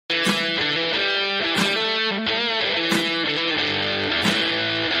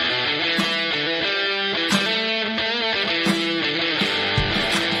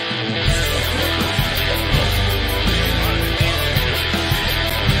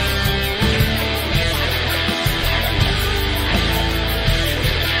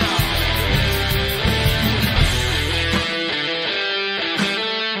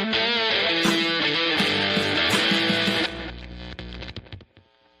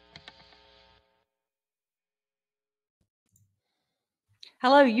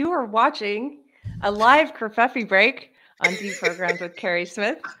Hello, you are watching a live Kerfefe Break on Deprogrammed with Carrie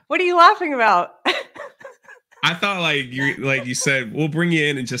Smith. What are you laughing about? I thought you said we'll bring you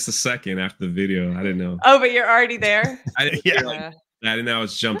in just a second after the video. I didn't know. Oh, but you're already there? I didn't know I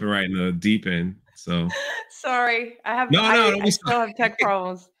was jumping right in the deep end. So sorry. I still have tech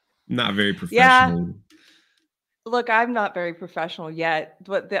problems. Not very professional. Yeah. Look, I'm not very professional yet.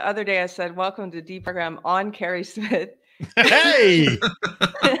 But the other day I said, welcome to Deprogram on Carrie Smith. Hey,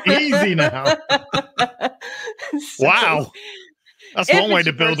 easy now. So, wow. That's one way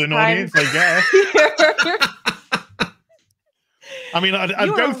to build an audience, I guess. I mean, I'd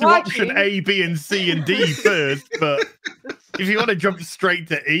go through option A, B, and C, and D first, but if you want to jump straight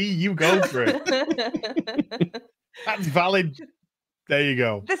to E, you go for it. That's valid. There you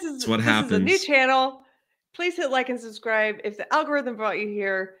go. This is what happens. This is a new channel. Please hit like and subscribe. If the algorithm brought you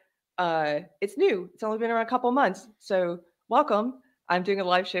here, it's new. It's only been around a couple months. So welcome. I'm doing a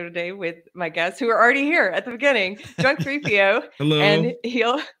live show today with my guests who are already here at the beginning. Drunk 3PO. Hello. And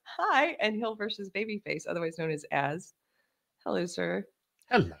Heel versus Babyface, otherwise known as Az. Hello, sir.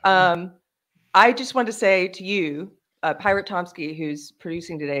 Hello. I just want to say to you, Pirate Tomsky, who's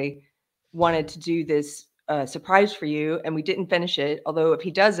producing today, wanted to do this surprise for you, and we didn't finish it. Although if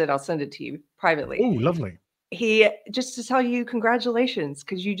he does it, I'll send it to you privately. Oh, lovely. He just to tell you congratulations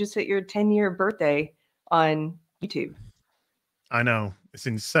because you just hit your 10-year birthday on YouTube. I know. It's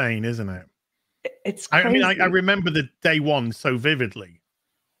insane, isn't it? It's crazy. I mean, I remember the day one so vividly.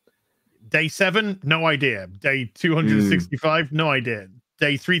 Day 7, no idea. Day 265, no idea.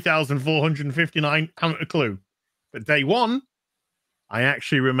 Day 3,459, haven't a clue. But day 1, I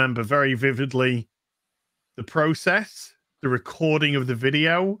actually remember very vividly the process, the recording of the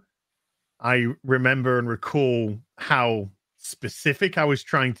video. I remember and recall how specific I was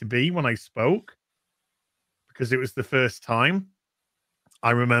trying to be when I spoke because it was the first time. I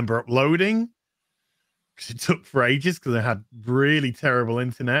remember uploading because it took for ages because I had really terrible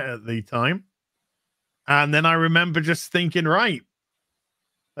internet at the time. And then I remember just thinking, right,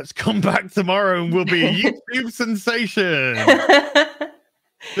 let's come back tomorrow and we'll be a YouTube sensation.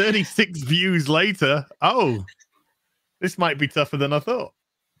 36 views later. Oh, this might be tougher than I thought.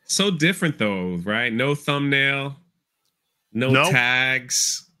 So different though, right? No thumbnail, no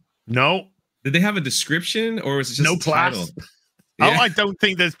tags. No. Did they have a description or was it just no a class? title? Yeah. Oh, I don't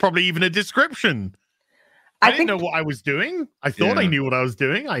think there's probably even a description. I didn't know what I was doing. I thought I knew what I was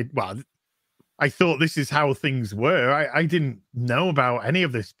doing. I thought this is how things were. I didn't know about any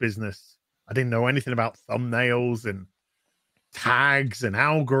of this business. I didn't know anything about thumbnails and tags and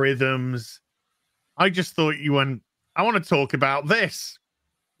algorithms. I just thought you went, I want to talk about this.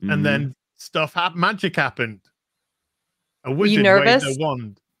 Mm-hmm. And then magic happened. A wizard waved a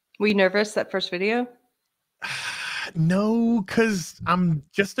wand. Were you nervous that first video? No, because I'm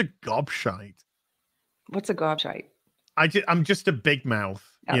just a gobshite. What's a gobshite? I'm just a big mouth,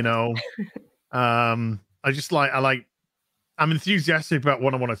 you know. I'm enthusiastic about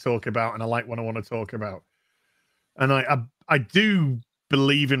what I want to talk about, and I like what I want to talk about. And I do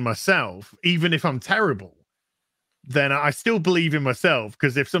believe in myself, even if I'm terrible. Then I still believe in myself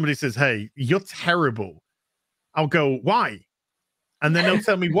because if somebody says, "Hey, you're terrible," I'll go, "Why?" And then they'll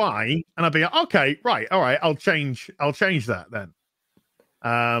tell me why, and I'll be like, "Okay, right, all right, I'll change that then."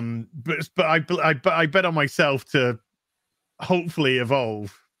 But I bet on myself to hopefully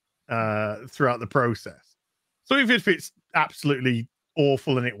evolve throughout the process. So even if it's absolutely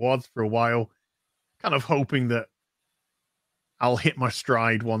awful, and it was for a while, kind of hoping that I'll hit my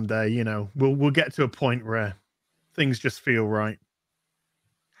stride one day. You know, we'll get to a point where things just feel right.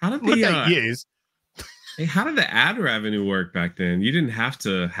 How did the 8 years? How did the ad revenue work back then? You didn't have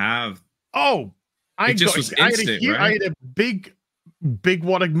to have. Oh, I had a big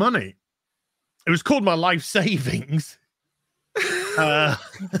wad of money. It was called my life savings. And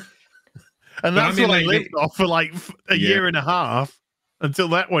that's what I lived off for like a year and a half until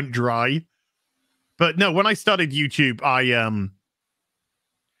that went dry. But no, when I started YouTube,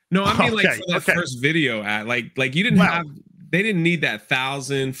 No, I mean for that first video ad, like you didn't have. They didn't need that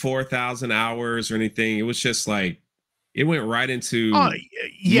 1,000, 4,000 hours or anything. It was just like it went right into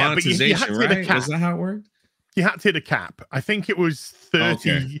monetization, right? Was that how it worked? You had to hit a cap. I think it was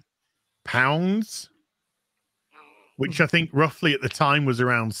 30 pounds, which I think roughly at the time was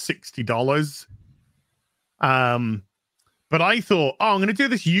around $60. But I thought, I'm going to do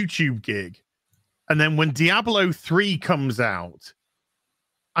this YouTube gig. And then when Diablo 3 comes out,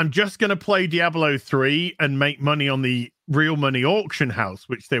 I'm just going to play Diablo 3 and make money on the real money auction house,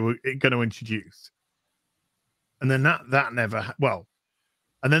 which they were going to introduce. And then that never,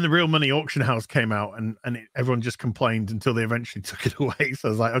 And then the Real Money Auction House came out, and everyone just complained until they eventually took it away. So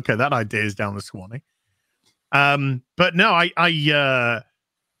I was like, okay, that idea is down the Swanee. But no, I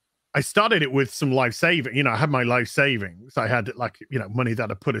started it with some life saving. You know, I had my life savings. I had like, you know, money that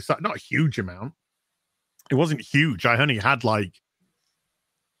I put aside, not a huge amount. It wasn't huge. I only had like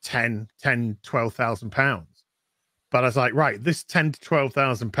 12,000 pounds. But I was like, right, this 10 to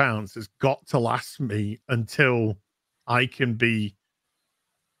 12,000 pounds has got to last me until I can be,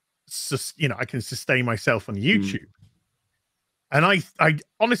 you know, I can sustain myself on YouTube. And I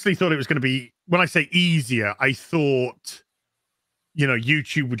honestly thought it was going to be, when I say easier, I thought, you know,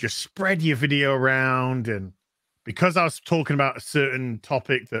 YouTube would just spread your video around. And because I was talking about a certain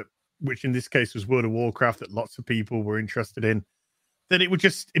topic which in this case was World of Warcraft, that lots of people were interested in, then it would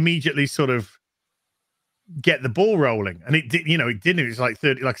just immediately sort of get the ball rolling. And it did, you know, it didn't. It was like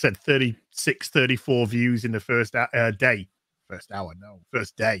 30, like I said, 36, 34 views in the first day. First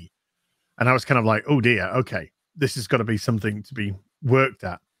day. And I was kind of like, oh dear, okay, this has got to be something to be worked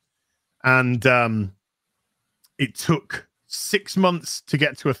at. And it took 6 months to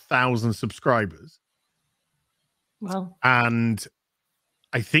get to 1,000 subscribers. Wow. And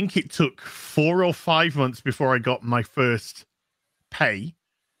I think it took 4 or 5 months before I got my first pay,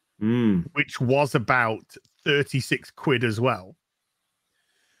 which was about 36 quid as well.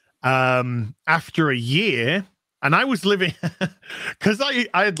 After a year, and I was living, because I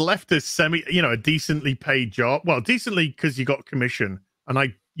had left a decently paid job. Well, decently because you got commission, and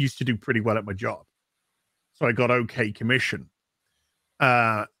I used to do pretty well at my job. So I got okay commission.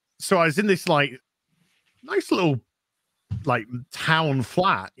 So I was in this like nice little like town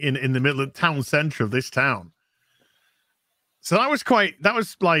flat in the middle of town center of this town. So that was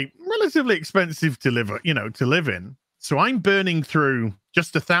like relatively expensive to live in. So I'm burning through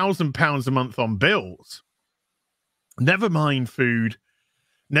just £1,000 a month on bills. Never mind food,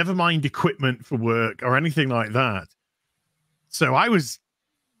 never mind equipment for work or anything like that. So I was,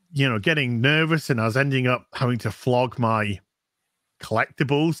 you know, getting nervous, and I was ending up having to flog my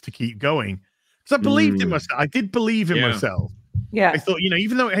collectibles to keep going. Because I believed in myself. I did believe in myself. Yeah. I thought, you know,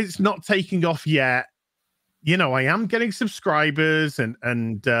 even though it's not taking off yet, you know, I am getting subscribers and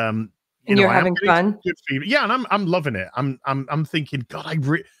you're having fun. Good feedback. Yeah, and I'm loving it. I'm thinking, God, I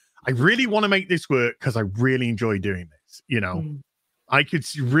really want to make this work because I really enjoy doing this. You know, I could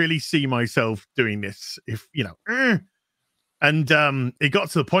really see myself doing this if, you know, and it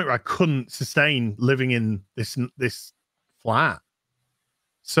got to the point where I couldn't sustain living in this flat.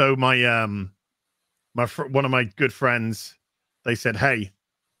 So one of my good friends, they said,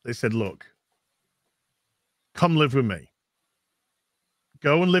 look, come live with me.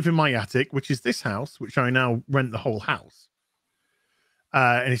 Go and live in my attic, which is this house, which I now rent the whole house.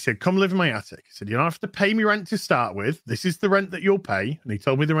 And he said, come live in my attic. He said, you don't have to pay me rent to start with. This is the rent that you'll pay. And he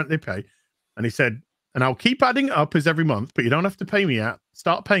told me the rent they pay. And he said, and I'll keep adding it up as every month, but you don't have to pay me yet.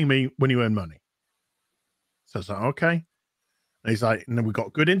 Start paying me when you earn money. So I was like, okay. And he's like, and then we've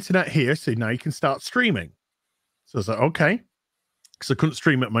got good internet here, so now you can start streaming. So I was like, okay. Because I couldn't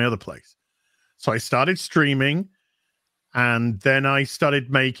stream at my other place. So I started streaming, and then I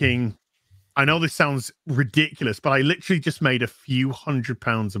started making, I know this sounds ridiculous, but I literally just made a few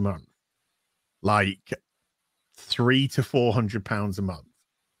 £100 a month. Like £300 to £400 a month,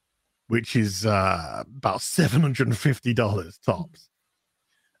 which is about $750 tops.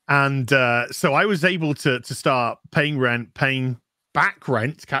 And so I was able to start paying back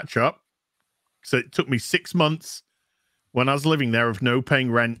rent, catch up. So it took me 6 months when I was living there of no paying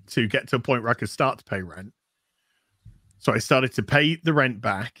rent to get to a point where I could start to pay rent. So I started to pay the rent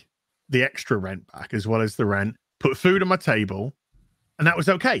back, the extra rent back, as well as the rent, put food on my table, and that was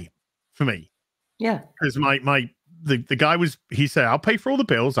okay for me. Yeah. Because the guy he said, I'll pay for all the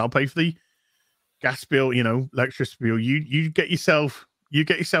bills, I'll pay for the gas bill, you know, electricity bill, you get yourself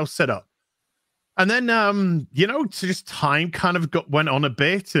set up. And then you know, just time kind of went on a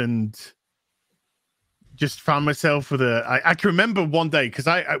bit, and just found myself with I can remember one day, because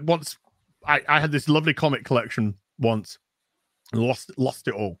I had this lovely comic collection once, lost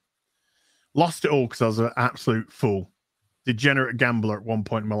it all because I was an absolute fool, degenerate gambler at one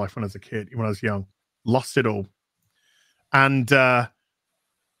point in my life when I was young. Lost it all. And I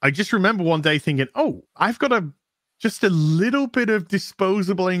just remember one day thinking, oh, I've got just a little bit of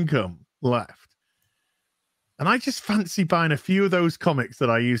disposable income left, and I just fancy buying a few of those comics that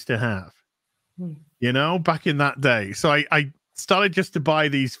I used to have, you know, back in that day. So I started just to buy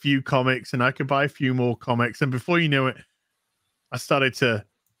these few comics, and I could buy a few more comics. And before you knew it, I started to,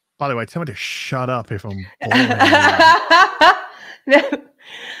 by the way, tell me to shut up if I'm boring.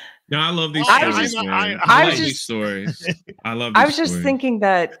 No. No, I love these I stories, was just- man. I was like just- these stories. I love these I was just stories. thinking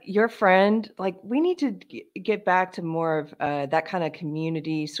that your friend, like, we need to get back to more of that kind of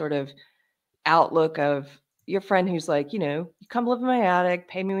community sort of outlook of your friend who's like, you come live in my attic,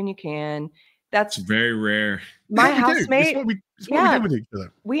 pay me when you can. That's It's very rare. my It's what we do. housemate. It's what we do with each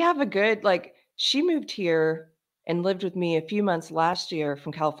other. We have a good, like, she moved here and lived with me a few months last year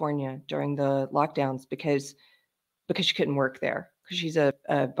from California during the lockdowns because she couldn't work there because she's a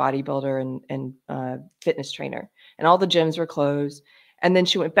bodybuilder and fitness trainer, and all the gyms were closed. And then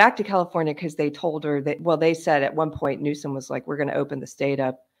she went back to California because they told her that, well, they said at one point Newsom was like, we're going to open the state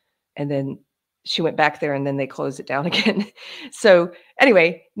up. And then she went back there and then they closed it down again. So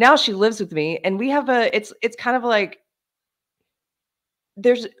anyway, now she lives with me and we have it's kind of like,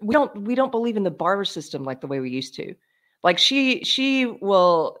 we don't believe in the barter system like the way we used to. Like she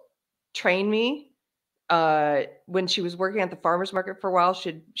will train me. When she was working at the farmer's market for a while,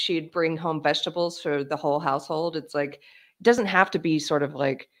 she'd bring home vegetables for the whole household. It's like, it doesn't have to be sort of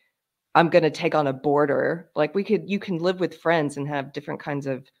like, I'm going to take on a boarder. Like you can live with friends and have different kinds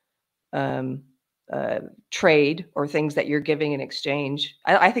of trade or things that you're giving in exchange.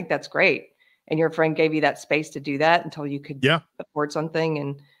 I think that's great. And your friend gave you that space to do that until you could afford something.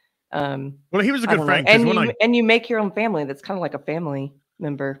 And well, he was a good friend. And you make your own family. That's kind of like a family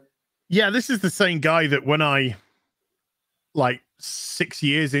member. Yeah, this is the same guy that when I, like 6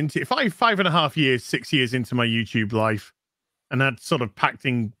 years into, 5.5 years, 6 years into my YouTube life, and had sort of packed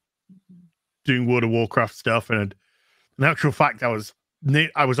in doing World of Warcraft stuff, and in actual fact, I was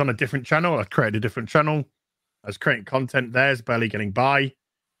on a different channel. I created a different channel. I was creating content there, was barely getting by,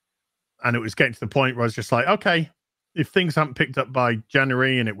 and it was getting to the point where I was just like, okay, if things haven't picked up by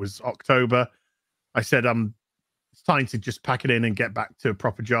January, and it was October, I said, it's time to just pack it in and get back to a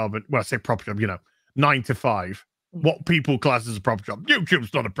proper job. And well, I say proper job, 9 to 5. What people class as a proper job.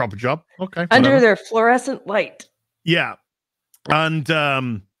 YouTube's not a proper job. Okay. Under their fluorescent light. Yeah. And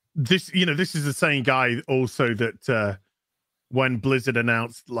this is the same guy also that when Blizzard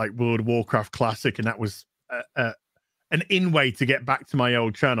announced like World of Warcraft Classic, and that was an in-way to get back to my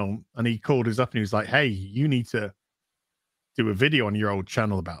old channel. And he called us up and he was like, hey, you need to do a video on your old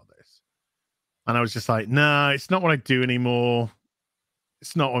channel about this. And I was just like, nah, it's not what I do anymore.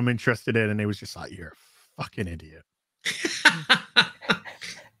 It's not what I'm interested in. And he was just like, you're a fucking idiot.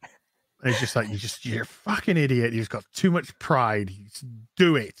 He's just like, you're a fucking idiot. You've got too much pride. You just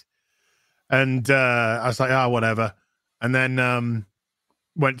do it. And I was like, whatever. And then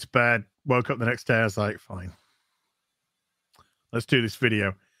went to bed, woke up the next day. I was like, fine, let's do this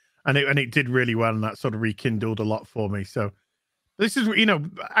video. And it did really well. And that sort of rekindled a lot for me. So this is,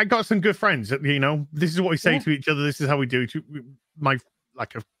 I got some good friends that, this is what we say to each other. This is how we do it. Like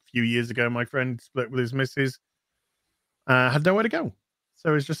a few years ago, my friend split with his missus, had nowhere to go.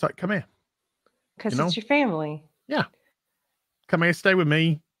 So it's just like, come here. Because it's your family. Yeah. Come here, stay with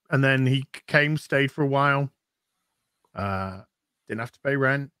me. And then he came, stayed for a while. Didn't have to pay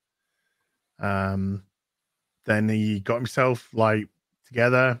rent. Then he got himself like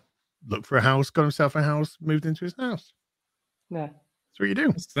together, looked for a house, got himself a house, moved into his house. Yeah. That's what you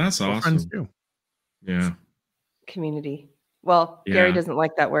do. That's awesome. Friends do. Yeah. Community. Well, Gary doesn't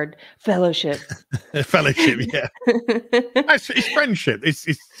like that word. Fellowship. Fellowship, yeah. It's friendship. It's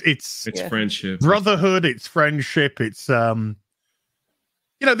friendship. Brotherhood, it's friendship. It's these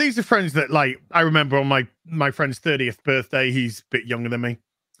are friends that, like, I remember on my friend's 30th birthday, he's a bit younger than me.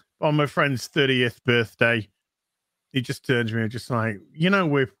 On my friend's 30th birthday, he just turned to me and just like,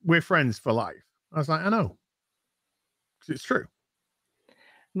 we're friends for life. I was like, I know. It's true.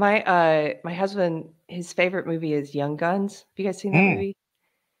 My husband, his favorite movie is Young Guns. Have you guys seen that movie?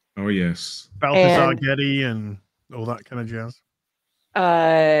 Oh yes. Balthazar Getty and all that kind of jazz.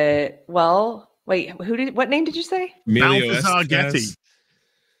 Well, wait, what name did you say? Balthazar Getty.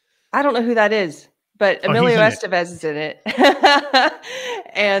 I don't know who that is, but Emilio Estevez is in it.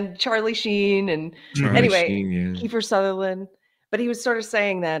 And Charlie Sheen and Kiefer Sutherland. But he was sort of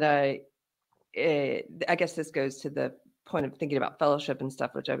saying that I guess this goes to the point of thinking about fellowship and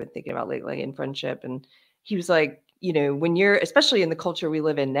stuff, which I've been thinking about lately, and friendship. And he was like, when you're, especially in the culture we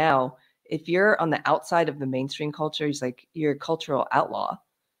live in now, if you're on the outside of the mainstream culture, he's like, you're a cultural outlaw.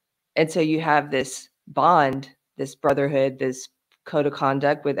 And so you have this bond, this brotherhood, this code of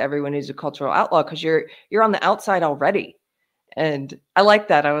conduct with everyone who's a cultural outlaw, because you're on the outside already. And I like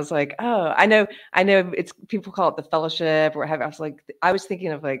that. I was like, oh, I know it's, people call it the fellowship or have, I was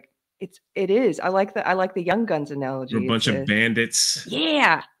thinking of like, it is. I like the Young Guns analogy. We're a bunch of bandits.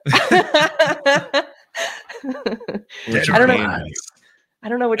 Yeah. I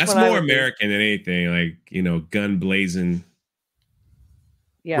don't know which That's one. That's more American than anything. Like, gun blazing.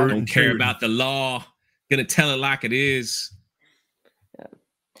 Yeah. Don't care about the law. Gonna tell it like it is. Yeah.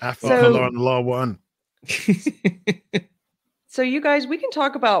 I thought the law and the law won. So you guys, we can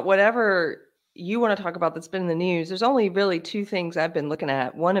talk about whatever you want to talk about that's been in the news. There's only really two things I've been looking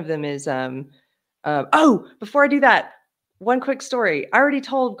at. One of them is before I do that, one quick story. I already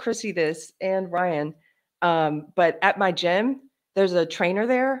told Chrissy this and Ryan, but at my gym, there's a trainer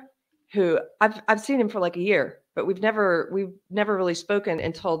there who I've seen him for like a year, but we've never really spoken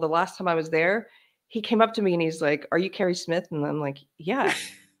until the last time I was there. He came up to me and he's like, "Are you Carrie Smith?" And I'm like, "Yeah."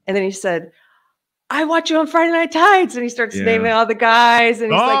 And then he said, "I watch you on Friday Night Tights," and he starts naming all the guys,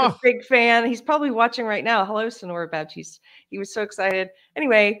 and he's like a big fan. He's probably watching right now. Hello, Sonora Baptiste. He was so excited.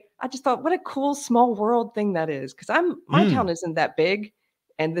 Anyway, I just thought, what a cool small world thing that is, because my town isn't that big,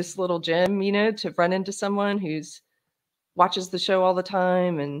 and this little gym, to run into someone who's watches the show all the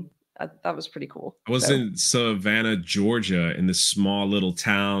time, and that was pretty cool. I was in Savannah, Georgia, in this small little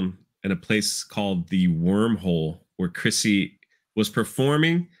town in a place called the Wormhole, where Chrissy was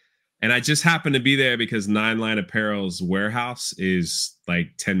performing. And I just happened to be there because Nine Line Apparel's warehouse is like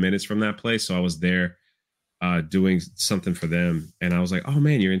 10 minutes from that place. So I was there doing something for them. And I was like, "Oh,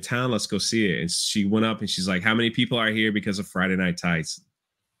 man, you're in town. Let's go see it." And she went up and she's like, "How many people are here because of Friday Night Tights?"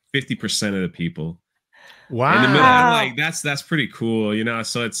 50% of the people. Wow. In the middle, I'm like, that's pretty cool,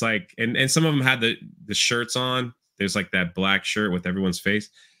 So it's like, and some of them had the shirts on. There's like that black shirt with everyone's face.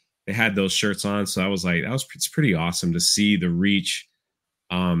 They had those shirts on. So I was like, it's pretty awesome to see the reach.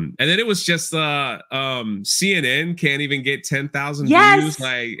 And then it was just CNN can't even get 10,000 views.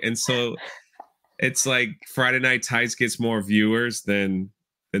 And so it's like Friday Night Tights gets more viewers than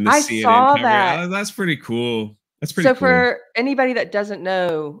the CNN saw coverage. that. That's pretty cool. That's pretty cool. So for anybody that doesn't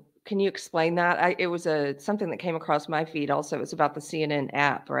know, can you explain that? It was something that came across my feed also. It's about the CNN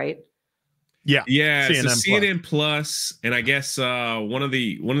app, right? Yeah. CNN so CNN Plus, and I guess one of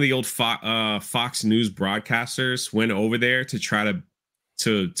the old Fox News broadcasters went over there to try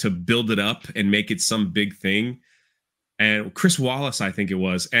to build it up and make it some big thing. And Chris Wallace, I think it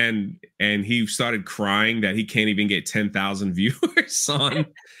was, and he started crying that he can't even get 10,000 viewers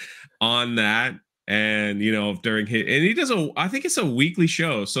on that. And during he does I think it's a weekly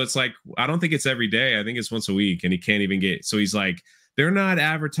show, so it's like, I don't think it's every day. I think it's once a week, and he can't even get. So he's like, "They're not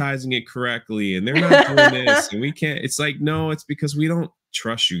advertising it correctly, and they're not doing this, and we can't." It's like, no, it's because we don't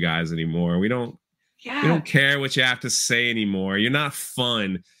trust you guys anymore. We don't care what you have to say anymore. You're not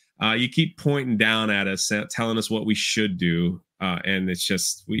fun. You keep pointing down at us, telling us what we should do, and it's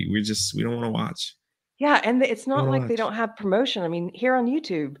just we don't want to watch. Yeah, and it's not like they don't have promotion. I mean, here on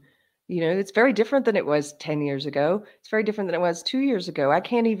YouTube, it's very different than it was 10 years ago. It's very different than it was 2 years ago. I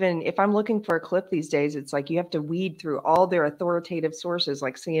can't even, if I'm looking for a clip these days, it's like you have to weed through all their authoritative sources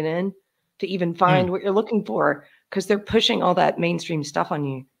like CNN to even find what you're looking for, because they're pushing all that mainstream stuff on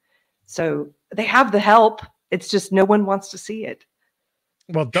you. So they have the help. It's just no one wants to see it.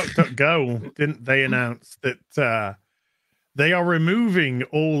 Well, DuckDuckGo, didn't they announce that they are removing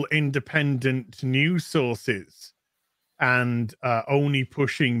all independent news sources and only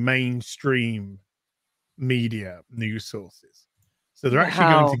pushing mainstream media news sources? So they're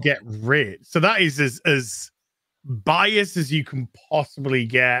actually going to get rid. So that is as biased as you can possibly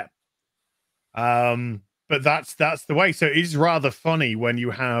get. But that's the way. So it's rather funny when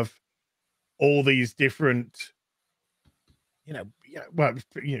you have all these different,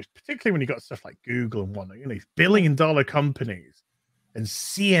 particularly when you got stuff like Google and whatnot, these billion-dollar companies and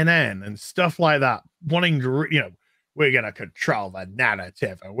CNN and stuff like that wanting to, we're going to control the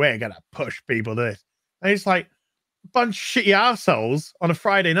narrative and we're going to push people to this. And it's like a bunch of shitty assholes on a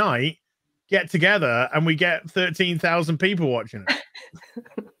Friday night get together and we get 13,000 people watching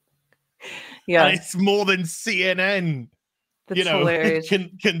it. Yeah. And it's more than CNN, hilarious.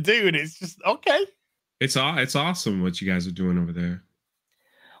 can do. And it's just, okay. It's awesome what you guys are doing over there.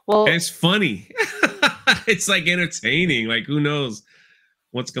 Well, and it's funny. It's like entertaining. Like, who knows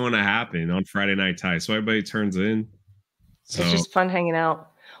what's going to happen on Friday Night Tights? So everybody turns in. So it's just fun hanging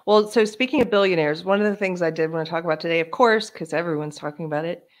out. Well, so speaking of billionaires, one of the things I did want to talk about today, of course, because everyone's talking about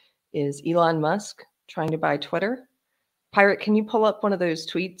it, is Elon Musk trying to buy Twitter. Pirate, can you pull up one of those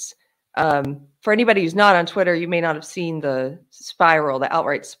tweets? For anybody who's not on Twitter, you may not have seen the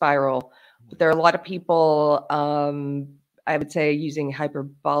outright spiral. But there are a lot of people, I would say, using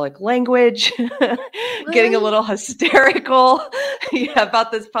hyperbolic language, getting a little hysterical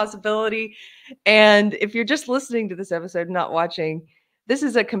about this possibility. And if you're just listening to this episode, not watching, this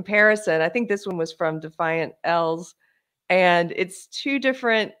is a comparison. I think this one was from Defiant L's, and it's two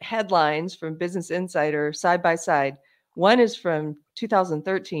different headlines from Business Insider side by side. One is from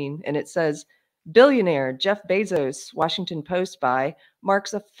 2013, and it says, Billionaire Jeff Bezos, Washington Post by,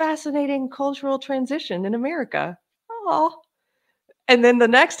 marks a fascinating cultural transition in America. Oh. And then the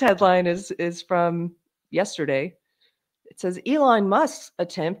next headline is from yesterday. It says Elon Musk's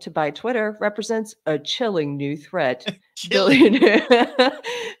attempt to buy Twitter represents a chilling new threat. Billionaire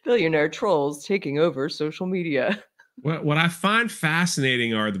trolls taking over social media. What I find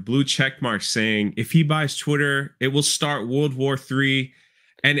fascinating are the blue check marks saying if he buys Twitter, it will start World War III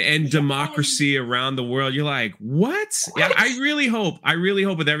and end democracy around the world. You're like, what? Yeah, I really hope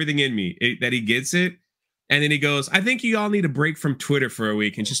with everything in me that he gets it. And then he goes, I think you all need a break from Twitter for a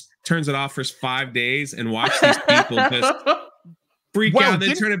week, and just turns it off for 5 days and watch these people just freak out,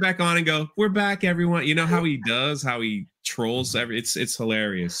 then turn it back on and go, we're back, everyone. You know how he does, how he trolls it's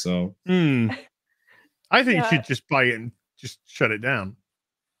hilarious. So I think you should just buy it and just shut it down.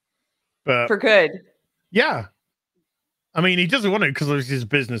 But for good. Yeah. I mean, he doesn't want it because he's a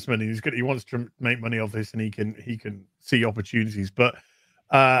businessman and he wants to make money off this, and he can see opportunities. But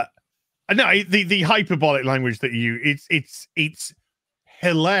no, the hyperbolic language that it's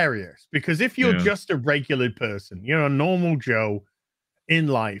hilarious, because if you're just a regular person, you're a normal Joe in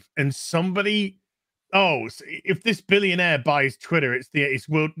life, and somebody, if this billionaire buys Twitter, it's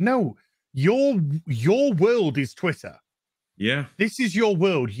world. No, your world is Twitter. Yeah, this is your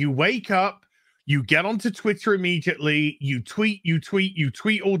world. You wake up, you get onto Twitter immediately, you tweet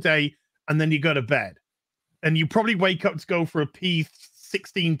all day, and then you go to bed, and you probably wake up to go for a pee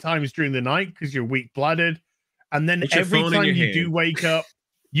 16 times during the night because you're weak-blooded, and then every time you do wake up,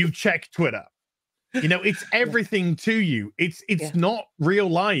 you check Twitter. You know, it's everything to you. It's not real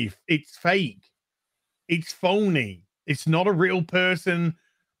life. It's fake. It's phony. It's not a real person.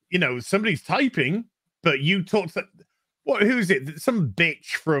 You know, somebody's typing, but you talk to who's it? Some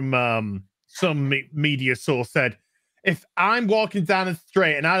bitch from some media source said, if I'm walking down the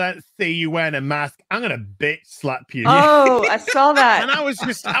street and I don't see you wearing a mask, I'm gonna bitch slap you. Oh, I saw that. And I was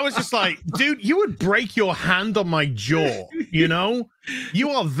just like, dude, you would break your hand on my jaw. You know, you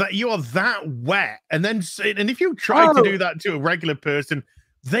are that wet. And if you tried to do that to a regular person,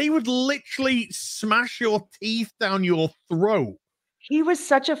 they would literally smash your teeth down your throat. He was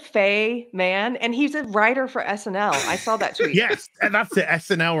such a fey man, and he's a writer for SNL. I saw that tweet. Yes, and that's the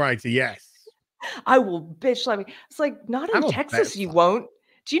SNL writer. Yes. I will bitch slap me. It's like, not in Texas, you won't.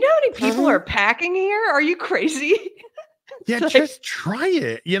 Do you know how many people are packing here? Are you crazy? Yeah, just try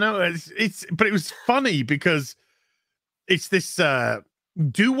it. You know, but it was funny because it's this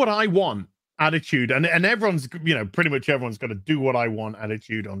do what I want attitude, and everyone's, you know, pretty much everyone's got a do what I want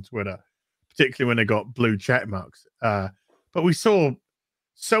attitude on Twitter, particularly when they got blue check marks. But we saw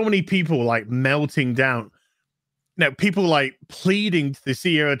so many people like melting down. Now, people like pleading to the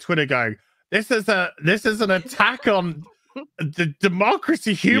CEO of Twitter, going, This is an attack on the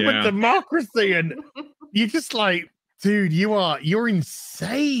democracy, human democracy, and you're just like, dude, you're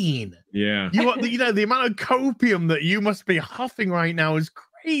insane. Yeah, the amount of copium that you must be huffing right now is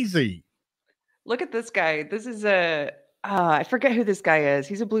crazy. Look at this guy. This is I forget who this guy is.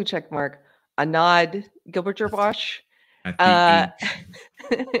 He's a blue check mark. Anad Gilbertjerbosch.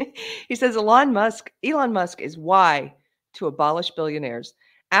 He says Elon Musk is why to abolish billionaires.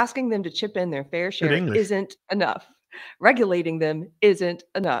 Asking them to chip in their fair share isn't enough. Regulating them isn't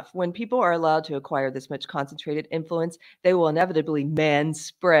enough. When people are allowed to acquire this much concentrated influence, they will inevitably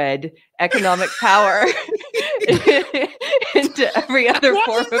spread economic power into every other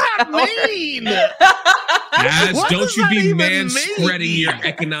form of power. What does that mean? As don't you be spreading your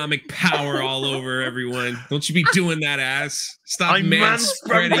economic power all over everyone. Don't you be doing that, ass. Stop I'm doing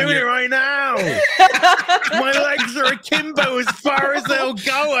it right now. My legs are akimbo as far as they'll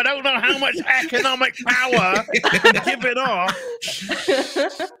go. I don't know how much economic power to give it off.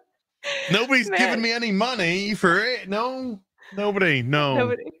 Nobody's giving me any money for it. No, nobody.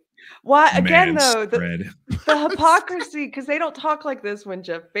 Why again though? The hypocrisy, because they don't talk like this when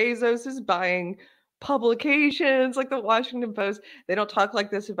Jeff Bezos is buying publications like the Washington Post. They don't talk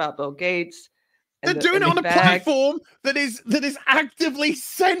like this about Bill Gates. They're doing it on a platform that is actively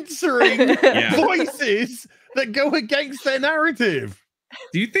censoring voices that go against their narrative.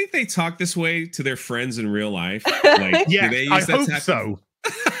 Do you think they talk this way to their friends in real life? Like, I hope so.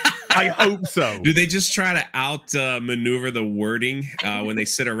 I hope so. Do they just try to out maneuver the wording when they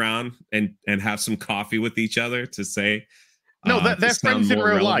sit around and have some coffee with each other to say? No, their friends in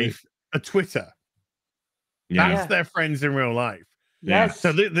real life are Twitter. That's their friends in real life. Yes.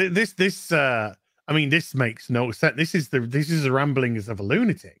 So this I mean, this makes no sense. This is the ramblings of a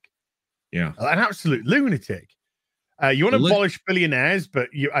lunatic. Yeah, an absolute lunatic. You want to abolish billionaires, but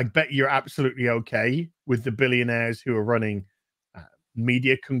I bet you're absolutely okay with the billionaires who are running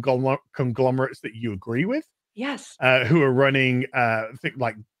media conglomerates that you agree with. Yes. Who are running,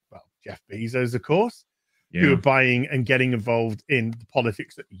 Jeff Bezos, of course, who are buying and getting involved in the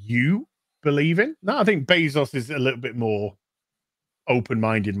politics that you believe in. Now, I think Bezos is a little bit more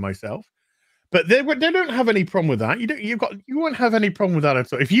open-minded myself, but they don't have any problem with that. You won't have any problem with that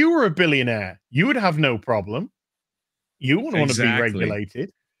at all. If you were a billionaire, you would have no problem. You wouldn't want to be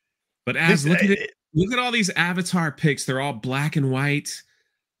regulated. But look at all these avatar pics. They're all black and white,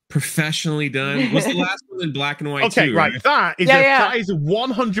 professionally done. Was the last one in black and white? Okay, too, right. That is that is a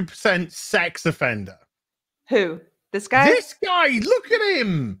 100% sex offender. Who? This guy? This guy. Look at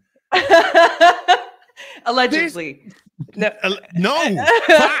him. Allegedly. No.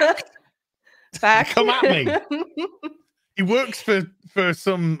 Fact. Come at me. He works for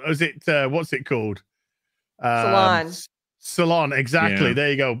some. Is it? What's it called? Salon. Exactly. Yeah. There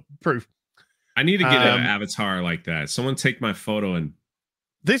you go. Proof. I need to get an avatar like that. Someone take my photo and.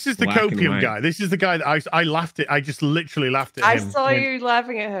 This is the copium guy. This is the guy that I laughed at. I just literally laughed at him. I saw you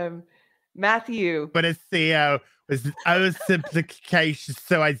laughing at him, Matthew. But it's the oversimplification,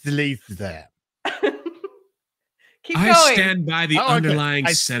 so I deleted that. Keep going. I stand by the underlying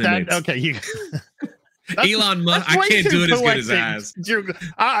sentiments. Elon Musk, I can't do it as good as As.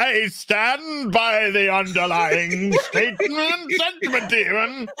 I stand by the underlying sentiment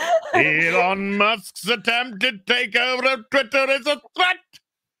even. Elon Musk's attempted takeover of Twitter is a threat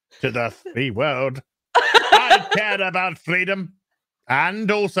to the free world. I care about freedom and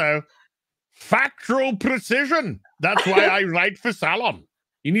also factual precision. That's why I write for Salon.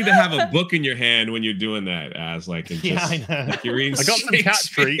 You need to have a book in your hand when you're doing that, As I know. Like you're reading. I got some cat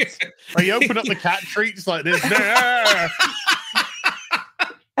treats. You open up the cat treats like this.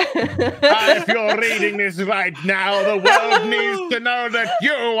 If you're reading this right now, the world needs to know that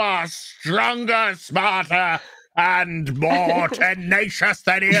you are stronger, smarter, and more tenacious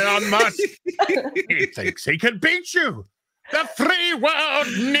than Elon Musk. He thinks he can beat you. The free world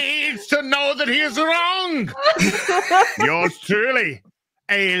needs to know that he is wrong. Yours truly.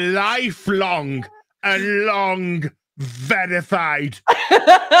 A long verified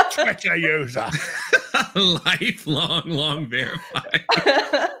Twitter user. Long verified.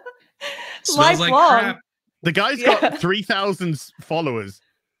 Smells like crap. The guy's got 3,000 followers.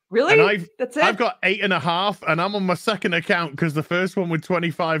 Really? And That's it? I've got 8.5, and I'm on my second account because the first one with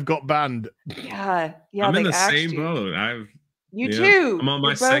 25 got banned. Yeah. I'm in the same boat. You too. I'm on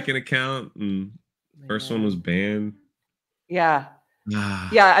my second account, and first one was banned. Yeah.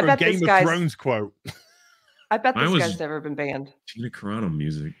 Yeah, I bet this guy's Game of Thrones quote. I bet this guy's never been banned. Gina Carano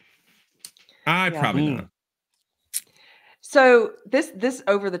music. Probably not. So this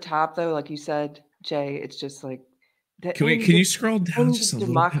over the top though, like you said, Jay, it's just like can you scroll down just a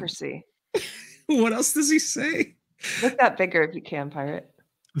democracy. What else does he say? Look that bigger if you can, Pirate.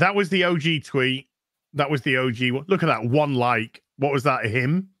 That was the OG tweet. That was the OG. Look at that one like. What was that?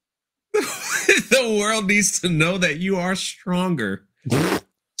 Him? The world needs to know that you are stronger,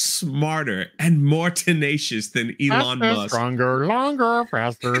 smarter, and more tenacious than Elon Musk. Stronger, longer,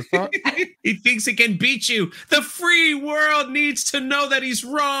 faster. He thinks he can beat you. The free world needs to know that he's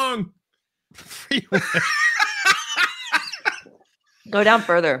wrong. Go down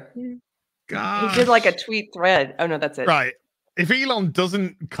further. God. He did like a tweet thread. Oh no, that's it. Right. If Elon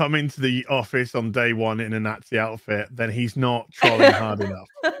doesn't come into the office on day one in a Nazi outfit, then he's not trolling hard enough.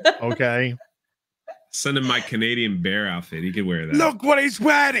 Okay. Send him my Canadian bear outfit. He could wear that. Look what he's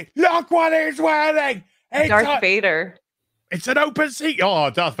wearing. It's Darth Vader. It's an open seat. Oh,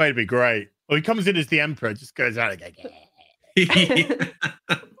 Darth Vader would be great. Well, he comes in as the Emperor, just goes out and goes,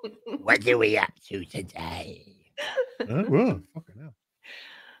 what are we up to today? Fucking hell.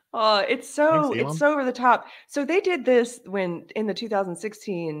 Oh, it's so over the top. So they did this in the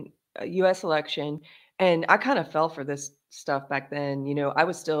 2016 U.S. election, and I kind of fell for this stuff back then. You know, I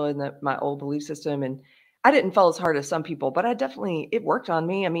was still in my old belief system, and I didn't fall as hard as some people, but it worked on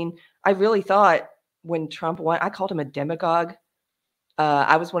me. I mean, I really thought when Trump won, I called him a demagogue.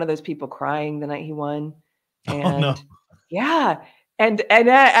 I was one of those people crying the night he won. And yeah. And I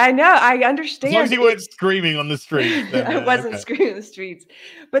know, I understand. As long as you weren't screaming on the street. I wasn't screaming in the streets.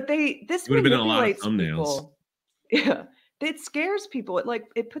 But this would have been a lot of thumbnails. People. Yeah. It scares people.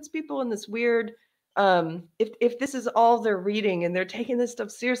 It puts people in this weird, if this is all they're reading and they're taking this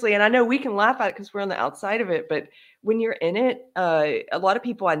stuff seriously, and I know we can laugh at it because we're on the outside of it, but when you're in it, a lot of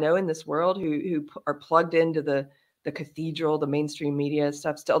people I know in this world who are plugged into the cathedral, the mainstream media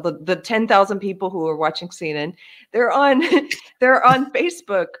stuff, still the 10,000 people who are watching CNN, they're on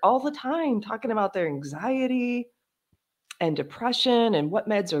Facebook all the time talking about their anxiety and depression and what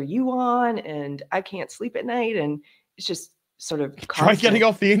meds are you on, and I can't sleep at night, and it's just sort of try getting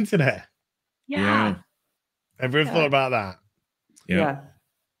off the internet. Yeah. Have you ever thought about that? Yeah.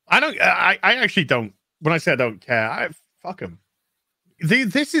 I actually don't. When I say I don't care, fuck them.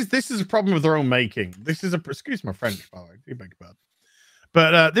 This is a problem of their own making. This is excuse my French, by the way. You beg your pardon.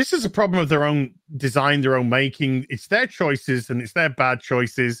 But this is a problem of their own design, their own making. It's their choices and it's their bad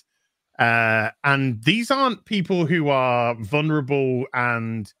choices. And these aren't people who are vulnerable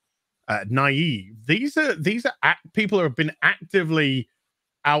and naive. These are people who have been actively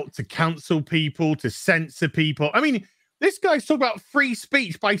out to cancel people, to censor people. I mean, this guy's talking about free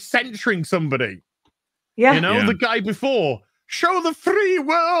speech by censoring somebody. Yeah. You know, the guy before, show the free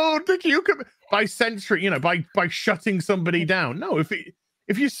world that you can, by censoring, you know, by shutting somebody down. No, if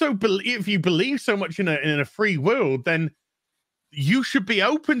you believe so much in a free world, then you should be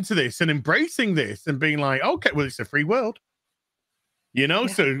open to this and embracing this and being like, okay, well, it's a free world. You know,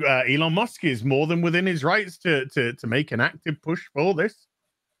 so Elon Musk is more than within his rights to make an active push for this.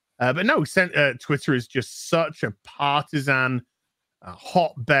 But no, Twitter is just such a partisan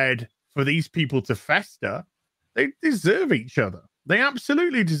hotbed for these people to fester. They deserve each other. They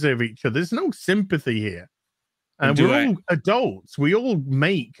absolutely deserve each other. There's no sympathy here. And we're all adults. We all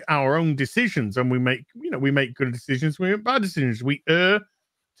make our own decisions, and we make good decisions. We make bad decisions. We err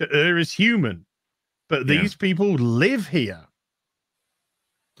as human. But these people live here.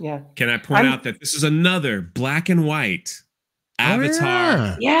 Yeah. Can I point out that this is another black and white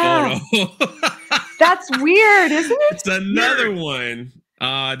avatar photo? That's weird, isn't it? It's another one.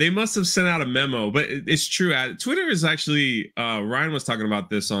 They must have sent out a memo, but it's true. Twitter is actually, Ryan was talking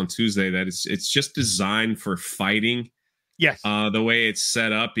about this on Tuesday, that it's just designed for fighting. Yes. The way it's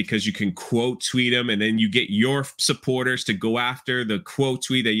set up, because you can quote tweet them, and then you get your supporters to go after the quote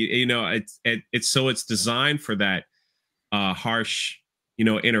tweet that it's designed for that harsh,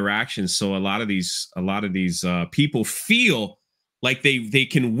 interaction. So a lot of these people feel like they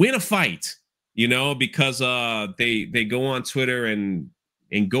can win a fight, because they go on Twitter and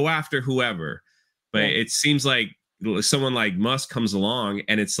go after whoever. But it seems like someone like Musk comes along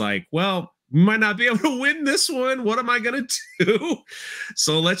and it's like, well, we might not be able to win this one. What am I going to do?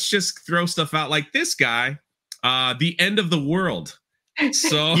 So let's just throw stuff out like this guy, the end of the world.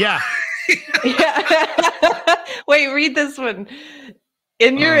 So yeah. Wait, read this one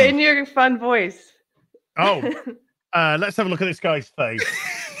in your fun voice. Oh, let's have a look at this guy's face.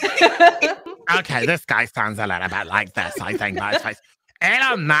 Okay, this guy sounds a little bit like this, I think, by his face.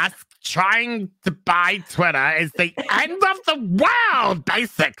 Elon Musk trying to buy Twitter is the end of the world,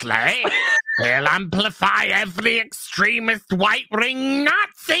 basically. He'll amplify every extremist white-ring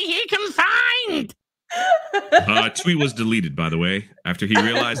Nazi he can find. Tweet was deleted, by the way, after he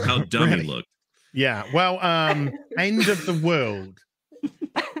realized how dumb he looked. Yeah, well, end of the world.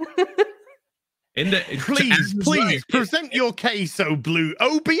 Please, present your case, OBE!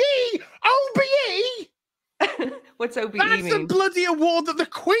 OBE! What's OBE That's mean? a bloody award that the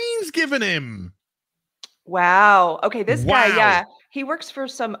Queen's given him. Wow. Okay, this guy, he works for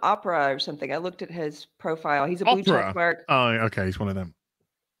some opera or something. I looked at his profile. He's a blue check mark. Oh, okay, he's one of them.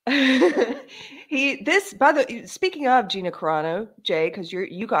 Speaking of Gina Carano, Jay, because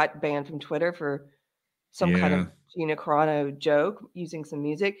you got banned from Twitter for some kind of Gina Carano joke using some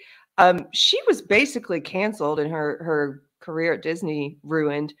music. She was basically canceled and her career at Disney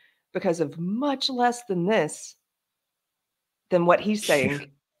ruined because of much less than what he's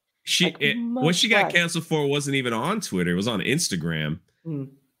saying. What she got canceled for wasn't even on Twitter. It was on Instagram.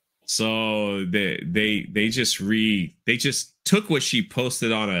 So they just took what she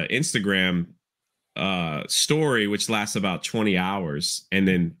posted on an Instagram story, which lasts about 20 hours, and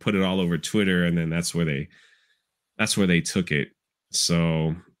then put it all over Twitter, and then that's where they took it.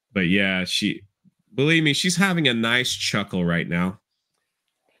 So, but yeah, believe me, she's having a nice chuckle right now.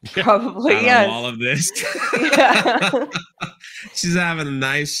 Probably, yes. All of this. She's having a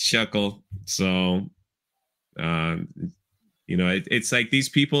nice chuckle. So, it's like these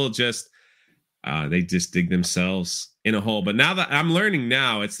people just, they just dig themselves in a hole. But now that I'm learning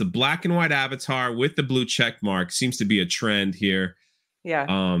now, it's the black and white avatar with the blue check mark seems to be a trend here.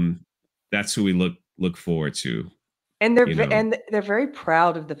 Yeah. That's who we look forward to. And they're very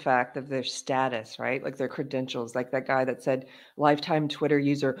proud of the fact of their status, right? Like their credentials, like that guy that said lifetime Twitter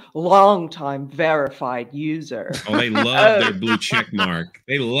user, long-time verified user. Oh, they love their blue check mark.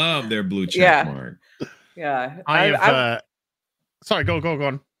 They love their blue check mark. Yeah. Sorry, go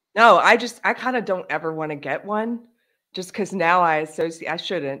on. No, I kind of don't ever want to get one just because now I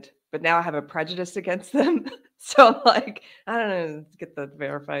shouldn't, but now I have a prejudice against them. So I'm like, I don't know, get the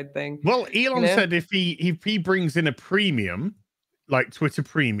verified thing. Well, Elon said if he brings in a premium, like Twitter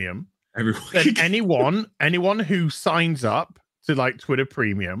Premium, Then anyone who signs up to like Twitter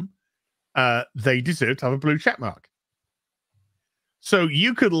Premium, they deserve to have a blue check mark. So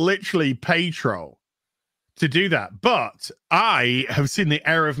you could literally pay troll to do that. But I have seen the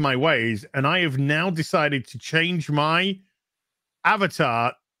error of my ways, and I have now decided to change my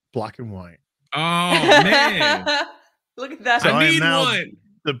avatar black and white. Oh man. Look at that. So I need one.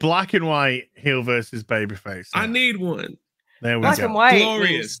 The black and white heel versus babyface. I need one. There we black go. And white.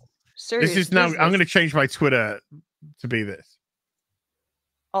 Glorious. This is now. I'm going to change my Twitter to be this.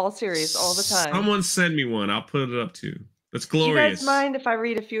 All serious, all the time. Someone send me one. I'll put it up too. That's glorious. Do you guys mind if I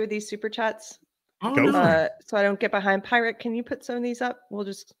read a few of these super chats? Oh, so I don't get behind. Pirate, can you put some of these up?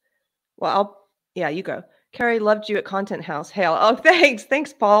 Yeah, you go. Carrie loved you at Content House. Hail. Oh,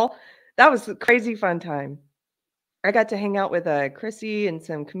 thanks, Paul. That was a crazy fun time. I got to hang out with Chrissy and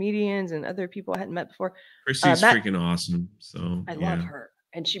some comedians and other people I hadn't met before. Chrissy's freaking awesome. So I love her,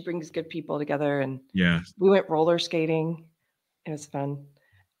 and she brings good people together. And we went roller skating. It was fun.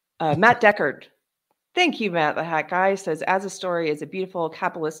 Matt Deckard. Thank you, Matt the Hat Guy. Says, as a story is a beautiful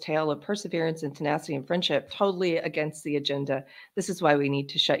capitalist tale of perseverance and tenacity and friendship, totally against the agenda. This is why we need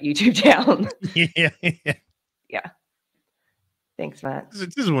to shut YouTube down. Yeah. Thanks, Matt.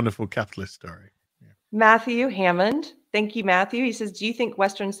 This is a wonderful capitalist story. Yeah. Matthew Hammond. Thank you, Matthew. He says, do you think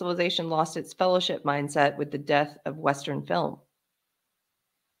Western civilization lost its fellowship mindset with the death of Western film?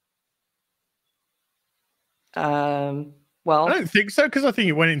 Well, I don't think so, because I think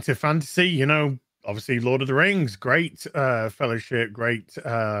it went into fantasy, obviously Lord of the Rings, great fellowship, great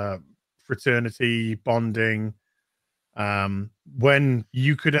fraternity, bonding. When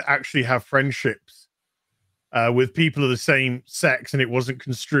you could actually have friendships with people of the same sex and it wasn't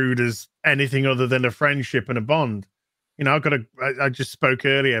construed as anything other than a friendship and a bond. I just spoke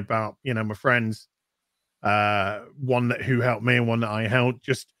earlier about, my friends, one who helped me and one that I helped.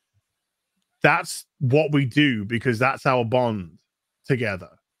 Just that's what we do, because that's our bond together.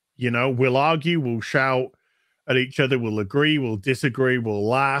 We'll argue, we'll shout at each other, we'll agree, we'll disagree, we'll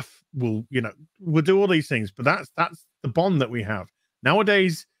laugh, we'll do all these things. But that's the bond that we have.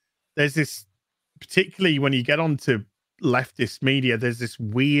 Nowadays, there's this, particularly when you get onto leftist media, there's this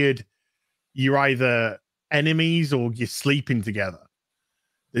weird, you're either enemies or you're sleeping together.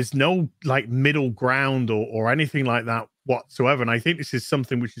 There's no like middle ground or anything like that whatsoever. And I think this is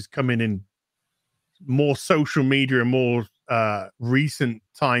something which is coming in more social media and more recent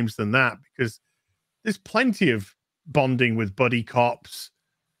times than that, because there's plenty of bonding with buddy cops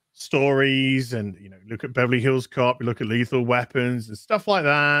stories, and look at Beverly Hills Cop, you look at Lethal Weapons and stuff like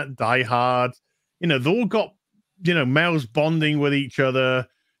that, Die Hard. They've all got males bonding with each other,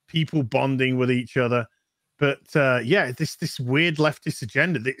 people bonding with each other. But this weird leftist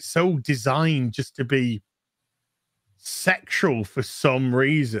agenda that's so designed just to be sexual for some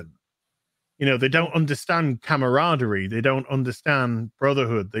reason. They don't understand camaraderie. They don't understand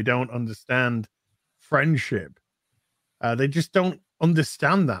brotherhood. They don't understand friendship. They just don't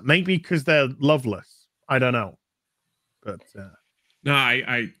understand that. Maybe because they're loveless. I don't know. But no,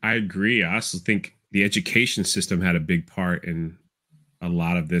 I agree. I also think the education system had a big part in a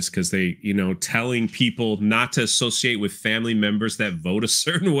lot of this, because they, telling people not to associate with family members that vote a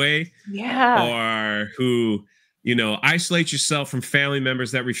certain way. Yeah. Or who, isolate yourself from family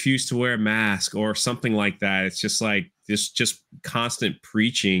members that refuse to wear a mask or something like that. It's just like just constant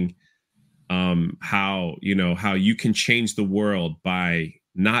preaching how you can change the world by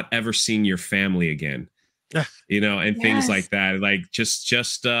not ever seeing your family again. And things like that. Like just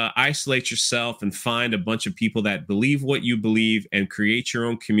isolate yourself and find a bunch of people that believe what you believe and create your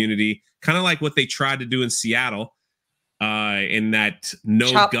own community. Kind of like what they tried to do in Seattle. In that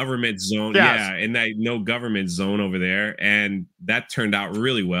government zone. Yes. Yeah, in that no government zone over there. And that turned out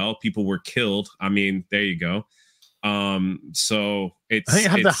really well. People were killed. I mean, there you go. So I think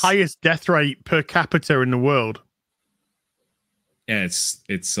it had the highest death rate per capita in the world. Yeah,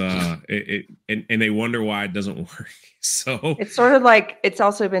 and they wonder why it doesn't work. So it's sort of like it's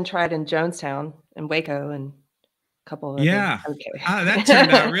also been tried in Jonestown and Waco and couple of that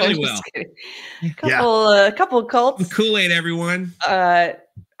turned out really well. A couple of cults. Kool-Aid, everyone.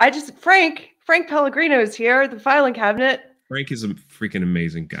 Frank Pellegrino is here, the filing cabinet. Frank is a freaking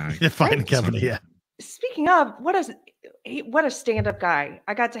amazing guy. The filing cabinet, yeah. Speaking of, what a stand-up guy.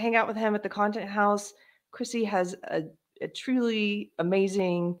 I got to hang out with him at the Content House. Chrissy has a truly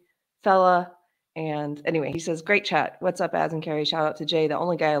amazing fella. And anyway, he says, great chat. What's up, Az and Carrie? Shout out to Jay, the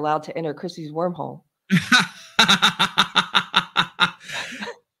only guy allowed to enter Chrissy's wormhole.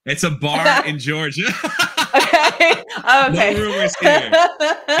 It's a bar in Georgia. Okay. No rumors here.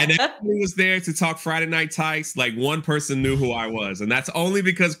 And everybody was there to talk Friday Night Tights. Like one person knew who I was. And that's only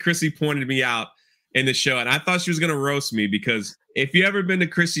because Chrissy pointed me out in the show. And I thought she was going to roast me because if you ever been to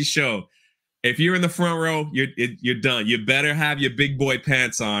Chrissy's show, if you're in the front row, you're done. You better have your big boy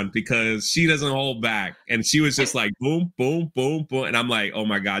pants on because she doesn't hold back. And she was just like, boom, boom, boom, boom. And I'm like, oh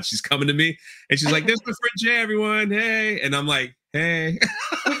my God, she's coming to me. And she's like, there's my friend Jay, everyone. Hey. And I'm like, hey.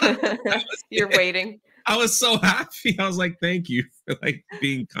 You're waiting. I was so happy. I was like, thank you for like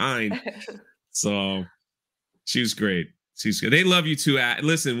being kind. So she was great. She's good. They love you too.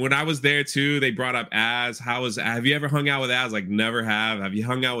 Listen, when I was there too, they brought up Az. Have you ever hung out with Az? Like, never have. Have you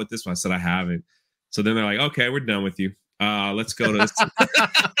hung out with this one? I said, I haven't. So then they're like, okay, we're done with you. Let's go to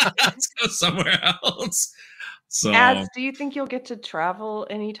let's go somewhere else. So Az, do you think you'll get to travel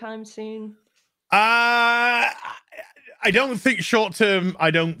anytime soon? I don't think short term. I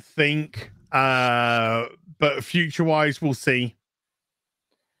don't think. But future wise, we'll see.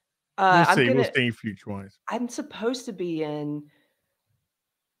 We'll see future wise. I'm supposed to be in.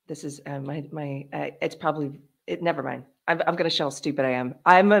 This is it's probably it. Never mind. I'm going to show how stupid I am.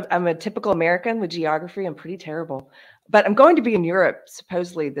 I'm a typical American with geography. I'm pretty terrible, but I'm going to be in Europe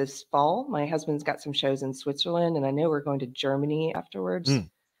supposedly this fall. My husband's got some shows in Switzerland, and I know we're going to Germany afterwards, and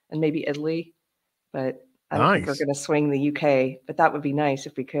maybe Italy. But I don't think we're going to swing the UK. But that would be nice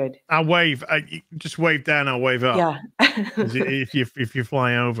if we could. I'll wave. Just wave down. I'll wave up. Yeah. if you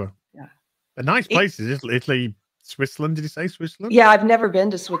fly over. Yeah. A nice places. Italy, Switzerland. Did you say Switzerland? Yeah, I've never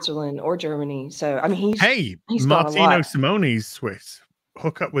been to Switzerland or Germany. So I mean, he's Martino Simone's Swiss.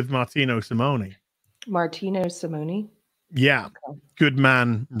 Hook up with Martino Simone. Martino Simone. Yeah, okay. Good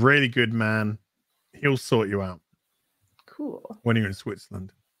man, really good man. He'll sort you out. Cool. When you're in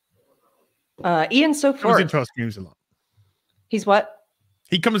Switzerland. Ian So Forth. He comes into our streams a lot. He's what?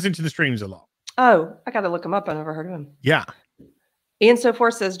 He comes into the streams a lot. Oh, I got to look him up. I never heard of him. Yeah. Ian So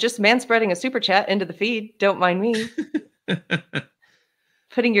Forth says, just man-spreading a super chat into the feed. Don't mind me.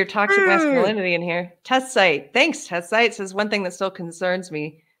 Putting your toxic masculinity in here. Test site. Thanks, Test site. Says one thing that still concerns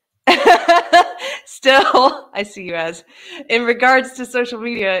me. Still, I see you as. In regards to social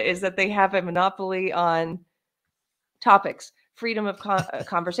media, is that they have a monopoly on topics. Freedom of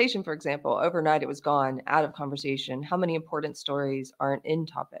conversation, for example. Overnight, it was gone. Out of conversation. How many important stories aren't in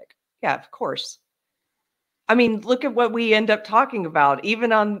topic? Yeah, of course. I mean, look at what we end up talking about.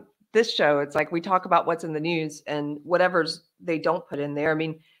 Even on this show, it's like we talk about what's in the news and whatever's they don't put in there. I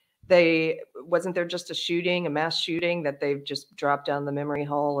mean, wasn't there just a mass shooting that they've just dropped down the memory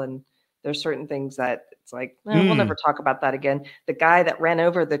hole? And there's certain things that it's like, we'll never talk about that again. The guy that ran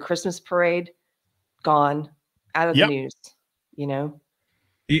over the Christmas parade, gone, out of the news, you know?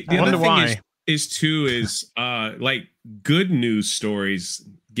 The other thing is like good news stories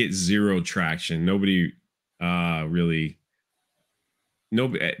get zero traction. Nobody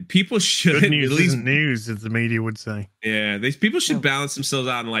people should good news at least isn't news, as the media would say. Yeah, people should balance themselves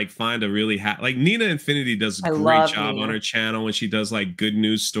out and like find a really like Nina Infinity does a great job on her channel when she does like good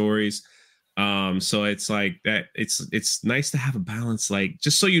news stories. So it's like that. It's nice to have a balance, like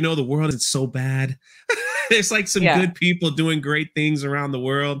just so you know the world isn't so bad. There's like some good people doing great things around the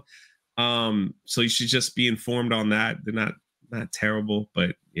world. So you should just be informed on that. They're not terrible,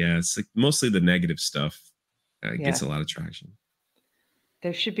 but yeah, it's like mostly the negative stuff gets a lot of traction.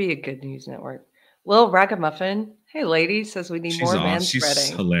 There should be a good news network. Lil Ragamuffin, hey lady, says we need more man spreading. She's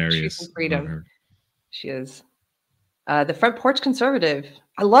hilarious. She's freedom. She is. The Front Porch Conservative.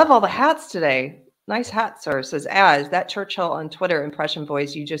 I love all the hats today. Nice hat, sir. Says that Churchill on Twitter impression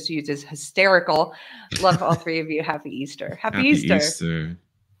voice you just used is hysterical. Love all three of you. Happy Easter. Happy Easter.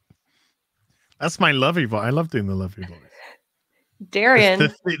 That's my lovey voice. I love doing the lovey voice.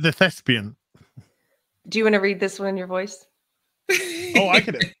 Darian. The thespian. Do you want to read this one in your voice? Oh, I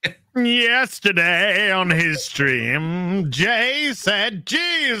could. Yesterday on his stream, Jay said,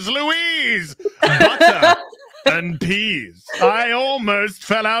 "Geez, Louise, butter and peas. I almost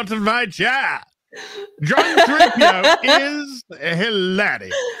fell out of my chair. John Tripio is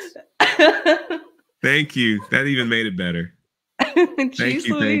hilarious." Thank you. That even made it better. Thank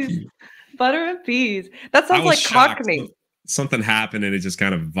you. Butter and peas. That sounds like shocked. Cockney. Something happened and it just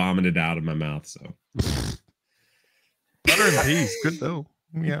kind of vomited out of my mouth. So butter and peas, good though.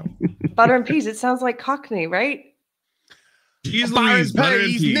 Yeah. Butter and peas. It sounds like Cockney, right? Cheese Louise, butter and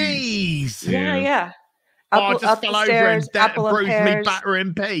peas. Knees. Yeah. I just fell over and bruised me butter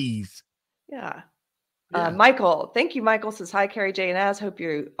and peas. Yeah. Michael, thank you. Michael says hi, Carrie J and Az. Hope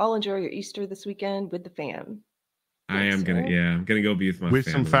you all enjoy your Easter this weekend with the fam. I'm gonna go be with my with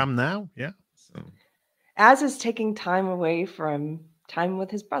family. Some fam now. Yeah. So Az is taking time away from time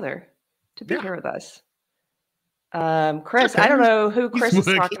with his brother to be here with us. Chris, Okay. I don't know who Chris is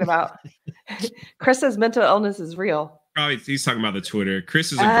talking about. Chris says mental illness is real. Probably he's talking about the Twitter.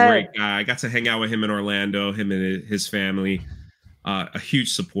 Chris is a great guy. I got to hang out with him in Orlando, him and his family. A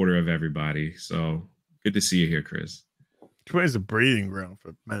huge supporter of everybody. So good to see you here, Chris. Twitter's a breeding ground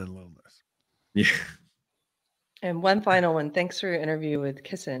for mental illness. Yeah. And one final one. Thanks for your interview with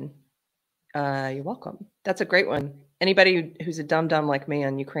Kissin. You're welcome. That's a great one. Anybody who's a dum-dum like me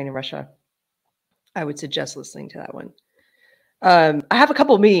on Ukraine and Russia, I would suggest listening to that one. I have a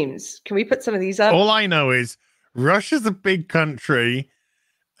couple memes. Can we put some of these up? All I know is Russia's a big country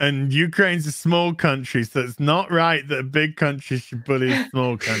and Ukraine's a small country, so it's not right that a big country should bully a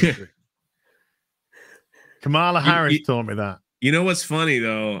small country. Kamala Harris told me that. You know what's funny,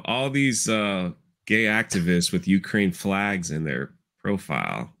 though? All these gay activists with Ukraine flags in their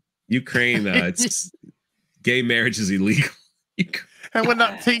profile. Ukraine, it's gay marriage is illegal. And when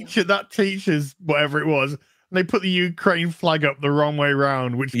that teacher's whatever it was, they put the Ukraine flag up the wrong way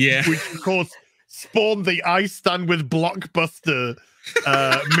around, which of course spawned the I stand with Blockbuster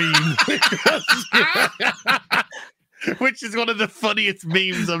meme, which is one of the funniest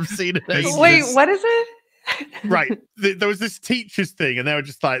memes I've seen. Wait, what is it? Right, there was this teachers thing, and they were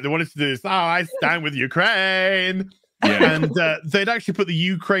just like, they wanted to do this. Oh, I stand with Ukraine. Yeah. And they'd actually put the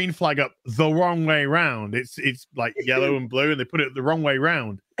Ukraine flag up the wrong way around. It's like yellow and blue, and they put it the wrong way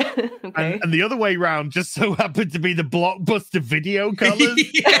around. Okay. And the other way around just so happened to be the Blockbuster video colors. So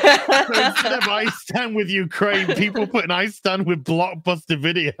instead of I stand with Ukraine, people put an I stand with Blockbuster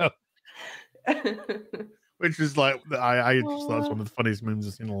video. Which was like, I just thought it's one of the funniest memes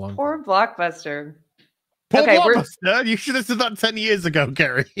I've seen in a long time. Poor Blockbuster. Poor Blockbuster. You should have said that 10 years ago,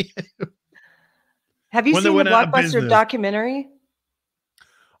 Kerry. Have you seen the Blockbuster documentary?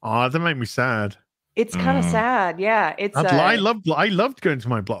 Oh, that made me sad. It's kind of sad. Yeah, it's. I loved going to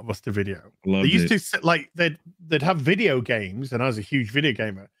my Blockbuster video. They used to like they'd have video games, and I was a huge video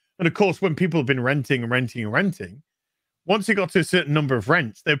gamer. And of course, when people have been renting, once it got to a certain number of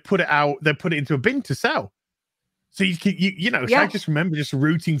rents, they put it out. They put it into a bin to sell. So you know. So I just remember just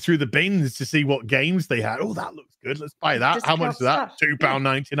rooting through the bins to see what games they had. Oh, that looks good. Let's buy that. How much is that?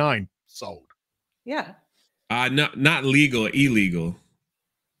 £2.99. Sold. Yeah. Not legal, illegal.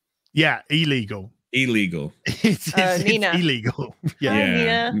 Yeah, illegal. It's Nina. Illegal.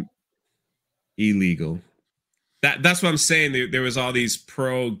 Yeah. Nina. Illegal. That's what I'm saying. There was all these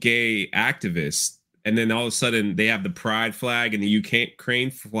pro-gay activists, and then all of a sudden they have the pride flag and the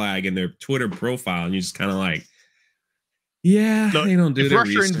Ukraine flag in their Twitter profile, and you're just kind of like, yeah, look, they don't do that.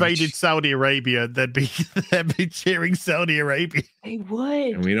 If Russia invaded Saudi Arabia, they'd be cheering Saudi Arabia. They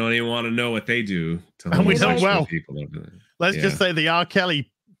would. And we don't even want to know what they do to people over there. Let's just say the R.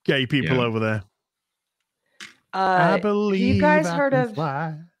 Kelly gay people over there. I believe you guys heard of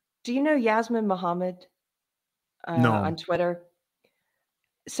fly. Do you know Yasmin Mohammed no. on Twitter?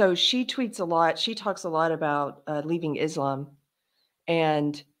 So she tweets a lot. She talks a lot about leaving Islam.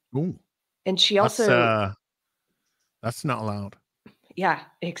 And she also that's not allowed. Yeah,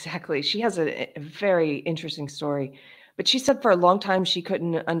 exactly. She has a very interesting story. But she said for a long time she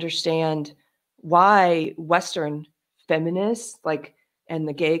couldn't understand why Western feminists and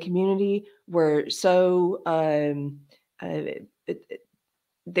the gay community were so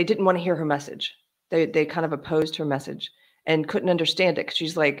they didn't want to hear her message. They kind of opposed her message and couldn't understand it because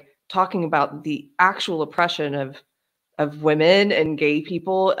she's like talking about the actual oppression of women and gay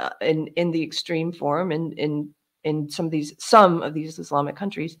people in the extreme form in some of these Islamic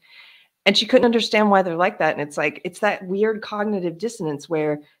countries. And she couldn't understand why they're like that. And it's that weird cognitive dissonance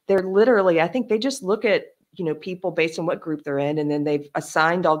where they're literally, I think they just look at, people based on what group they're in. And then they've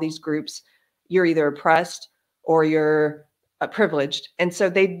assigned all these groups. You're either oppressed or you're privileged. And so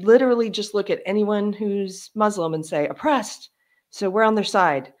they literally just look at anyone who's Muslim and say oppressed. So we're on their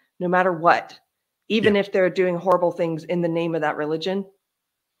side, no matter what, even if they're doing horrible things in the name of that religion,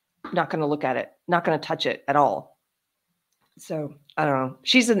 not going to look at it, not going to touch it at all. So I don't know.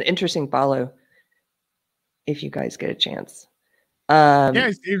 She's an interesting follow if you guys get a chance.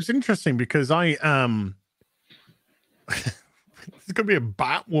 It was interesting because it's going to be a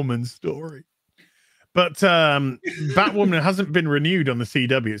Batwoman story. But Batwoman hasn't been renewed on the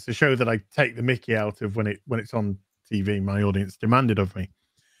CW. It's a show that I take the mickey out of when it's on TV. My audience demanded of me.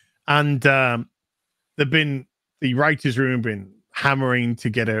 And the writers' room been hammering to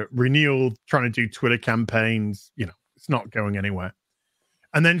get a renewal, trying to do Twitter campaigns. It's not going anywhere.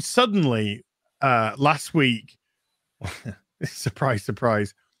 And then suddenly, last week, surprise,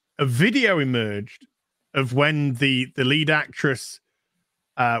 surprise, a video emerged of when the lead actress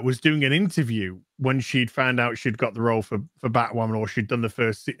was doing an interview when she'd found out she'd got the role for Batwoman, or she'd done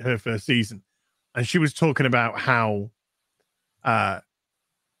her first season. and she was talking about how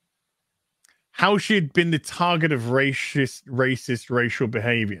she had been the target of racist racial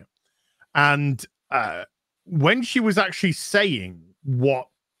behavior. And when she was actually saying what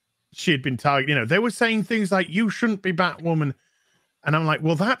she had been targeted, they were saying things like, you shouldn't be Batwoman. And I'm like,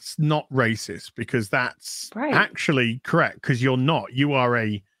 well, that's not racist, because that's actually correct, because you're not. You are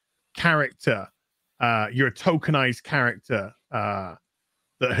a character. You're a tokenized character that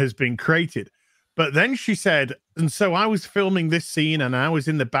has been created. But then she said, and so I was filming this scene and I was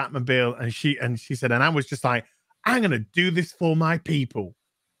in the Batmobile, and she said, and I was just like, I'm going to do this for my people.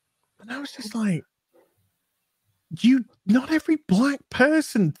 And I was just like, not every black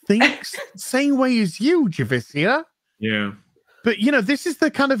person thinks the same way as you, Javicia. Yeah. But, this is the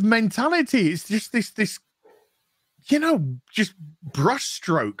kind of mentality. It's just this just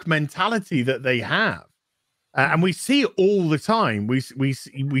brushstroke mentality that they have. And we see it all the time. We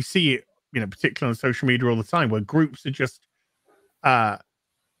see it, particularly on social media all the time, where groups are just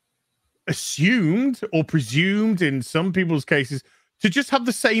assumed or presumed, in some people's cases, to just have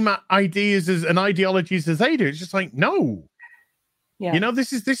the same ideas and ideologies as they do. It's just like, no. Yeah.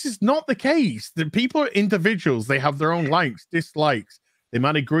 This is not the case. The people are individuals. They have their own likes, dislikes. They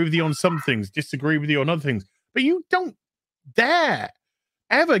might agree with you on some things, disagree with you on other things. But you don't dare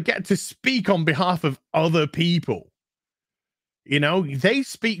ever get to speak on behalf of other people. They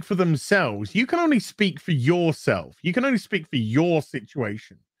speak for themselves. You can only speak for yourself. You can only speak for your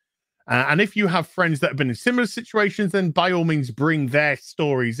situation. And if you have friends that have been in similar situations, then by all means bring their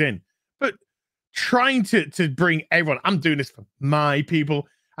stories in. But trying to bring everyone, I'm doing this for my people.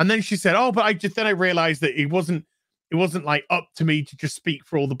 And then she said, oh, but then I realized that it wasn't like up to me to just speak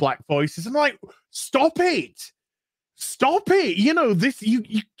for all the black voices. I'm like, stop it. Stop it. This,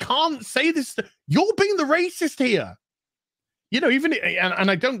 you can't say this. You're being the racist here. Even,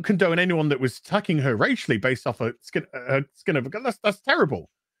 and I don't condone anyone that was attacking her racially based off her skin of, that's terrible.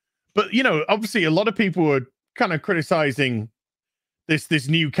 But, obviously a lot of people were kind of criticizing this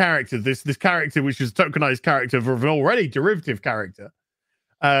new character, this character, which is a tokenized character of an already derivative character.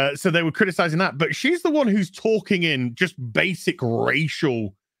 So they were criticizing that. But she's the one who's talking in just basic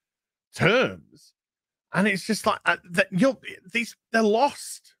racial terms. And it's just like, they're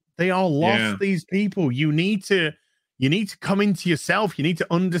lost. They are lost, yeah. These people. You need to come into yourself. You need to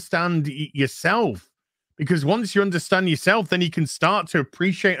understand yourself. Because once you understand yourself, then you can start to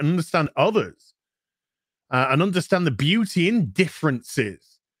appreciate and understand others. And understand the beauty in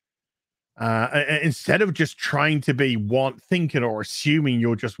differences. Instead of just trying to be one, thinking or assuming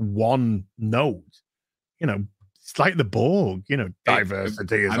you're just one note. It's like the Borg,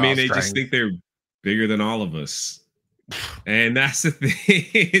 diversity is our they just think they're bigger than all of us. And that's the thing.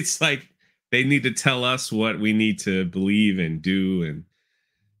 It's like they need to tell us what we need to believe and do, and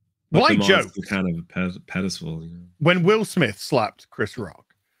well, I joked kind of a pedestal. When Will Smith slapped Chris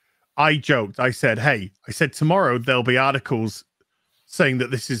Rock, I joked. I said, tomorrow there'll be articles saying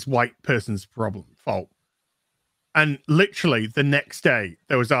that this is white person's fault. And literally the next day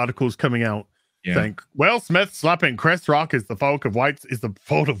there was articles coming out saying Will Smith slapping Chris Rock is the fault of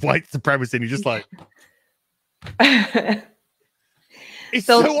white supremacy. And you're just like, it's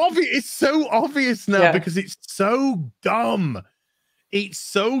so obvious. It's so obvious now because it's so dumb. It's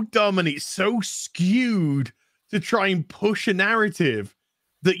so dumb and it's so skewed to try and push a narrative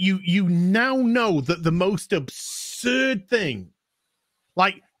that you now know that the most absurd thing,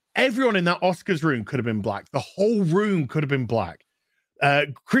 like everyone in that Oscars room could have been black. The whole room could have been black. Will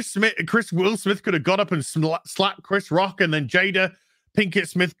Smith could have got up and slapped Chris Rock, and then Jada Pinkett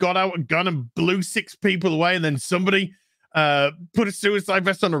Smith got out a gun and blew 6 people away, and then somebody put a suicide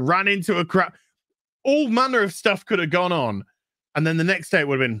vest on and ran into a crowd. All manner of stuff could have gone on, and then the next day it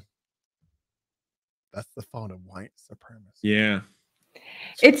would have been, that's the fault of white supremacy. Yeah.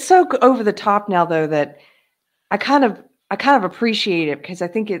 It's so over the top now, though, that I kind of appreciate it, because I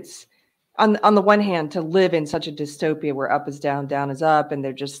think it's on the one hand, to live in such a dystopia where up is down, down is up, and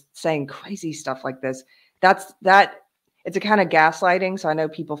they're just saying crazy stuff like this. It's a kind of gaslighting. So I know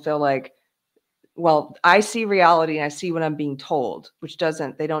people feel like, well, I see reality and I see what I'm being told, which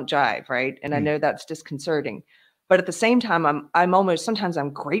they don't jive, right? And I know that's disconcerting. But at the same time, sometimes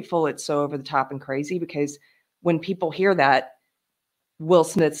I'm grateful it's so over the top and crazy, because when people hear that Will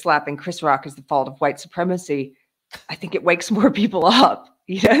Smith slapping Chris Rock is the fault of white supremacy, I think it wakes more people up.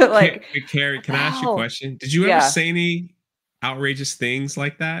 Like, hey, Carrie, can I ask you a question? Did you ever say any outrageous things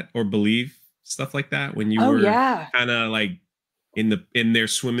like that, or believe stuff like that when you were kind of like in their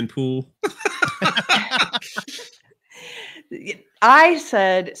swimming pool? I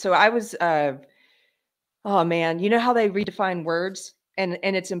said, so I was, oh man, you know how they redefine words, and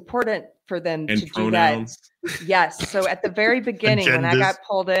it's important for them and to pronouns. do that. Yes. So at the very beginning, when I got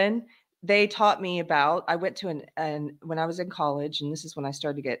pulled in, they taught me about, I went to when I was in college, and this is when I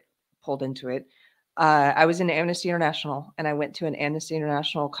started to get pulled into it. I was in Amnesty International, and I went to an Amnesty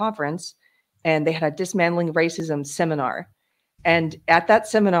International conference, and they had a dismantling racism seminar. And at that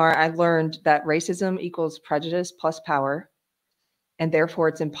seminar, I learned that racism equals prejudice plus power. And therefore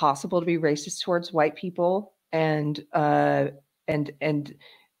it's impossible to be racist towards white people. And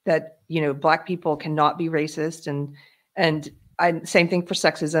that, you know, Black people cannot be racist. And same thing for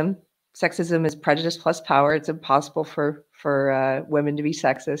sexism. Sexism is prejudice plus power. It's impossible for women to be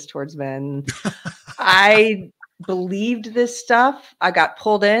sexist towards men. I believed this stuff. I got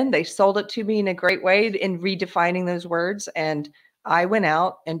pulled in. They sold it to me in a great way in redefining those words. And I went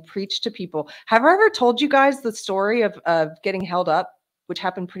out and preached to people. Have I ever told you guys the story of getting held up, which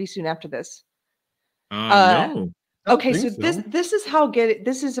happened pretty soon after this? No. Okay, so this is how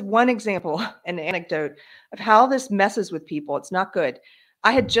this is one example, an anecdote of how this messes with people. It's not good.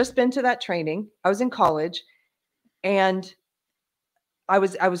 I had just been to that training. I was in college, and I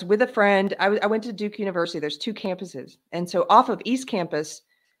was with a friend. I went to Duke University. There's 2 campuses. And so off of East Campus,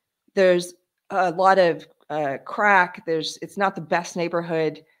 there's a lot of crack. It's not the best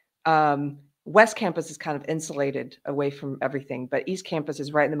neighborhood. West Campus is kind of insulated away from everything, but East Campus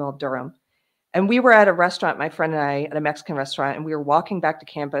is right in the middle of Durham. And we were at a restaurant, my friend and I, at a Mexican restaurant, and we were walking back to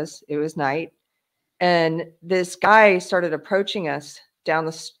campus. It was night. And this guy started approaching us down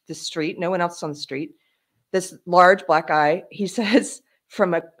the street. No one else is on the street. This large Black guy, he says,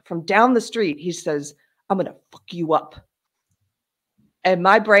 from down the street, he says, "I'm going to fuck you up." And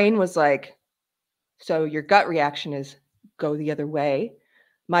my brain was like, so your gut reaction is go the other way.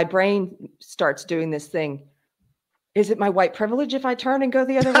 My brain starts doing this thing. Is it my white privilege if I turn and go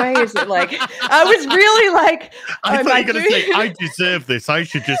the other way? Is it like, I was really like, I thought you were going to say, I deserve this. I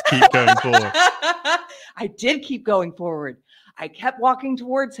should just keep going forward. I did keep going forward. I kept walking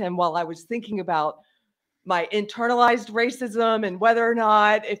towards him while I was thinking about my internalized racism and whether or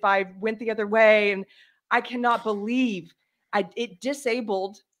not if I went the other way. And I cannot believe it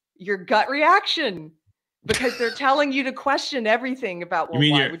disabled your gut reaction because they're telling you to question everything about, well,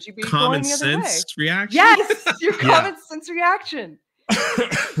 why would you be going the other way? Reaction? Yes, your common sense reaction.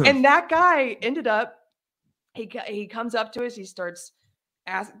 And that guy ended up, he comes up to us, he starts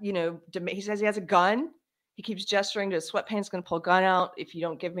he says he has a gun. He keeps gesturing to his sweatpants, going to pull a gun out. If you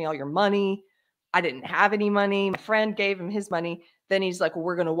don't give me all your money. I didn't have any money. My friend gave him his money. Then he's like, well,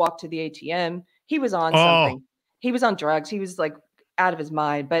 we're going to walk to the ATM. He was on something. He was on drugs. He was like out of his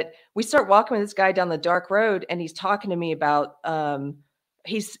mind. But we start walking with this guy down the dark road, and he's talking to me about,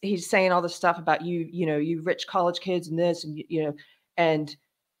 he's saying all this stuff about you rich college kids and this, and, and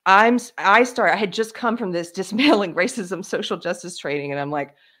I had just come from this dismantling racism, social justice training. And I'm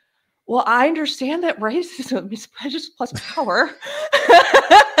like, well, I understand that racism is prejudice plus power.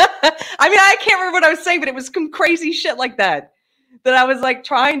 I mean, I can't remember what I was saying, but it was some crazy shit like that I was like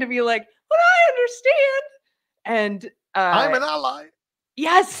trying to be like, but I understand. And I'm an ally.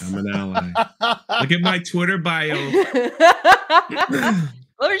 Yes. I'm an ally. Look at my Twitter bio.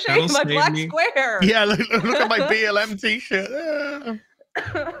 Let me show you my black square. Yeah, look at my BLM t-shirt.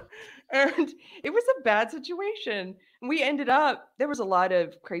 And it was a bad situation. We ended up, there was a lot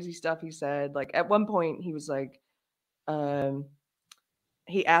of crazy stuff he said. Like at one point he was like,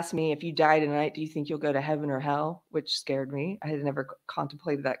 he asked me, if you die tonight, do you think you'll go to heaven or hell? Which scared me. I had never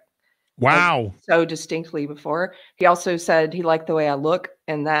contemplated that. Wow. So distinctly before. He also said he liked the way I look.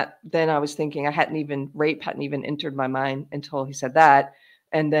 And then I was thinking rape hadn't even entered my mind until he said that.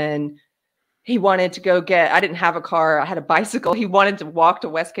 And then he wanted to go I didn't have a car. I had a bicycle. He wanted to walk to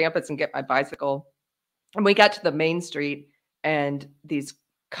West Campus and get my bicycle. And we got to the main street, and these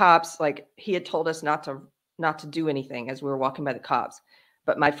cops, like, he had told us not to do anything as we were walking by the cops.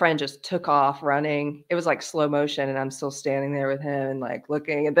 But my friend just took off running. It was like slow motion, and I'm still standing there with him and like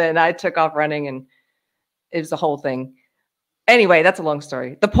looking. And then I took off running, and it was the whole thing. Anyway, that's a long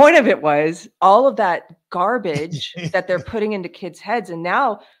story. The point of it was all of that garbage that they're putting into kids' heads. And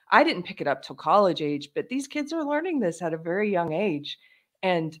now I didn't pick it up till college age, but these kids are learning this at a very young age.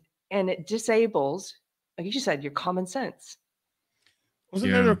 And it disables, like you said, your common sense.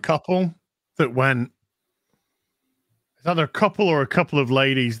 Wasn't there a couple that went? Is either a couple or a couple of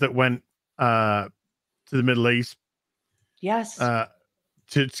ladies that went to the Middle East? Yes.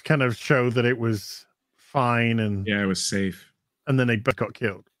 To kind of show that it was fine and it was safe. And then they both got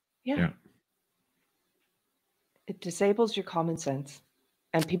killed. Yeah. It disables your common sense.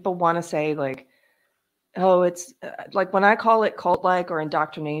 And people want to say like, oh, it's like when I call it cult-like or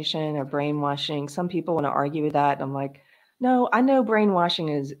indoctrination or brainwashing, some people want to argue with that. I'm like, No, I know brainwashing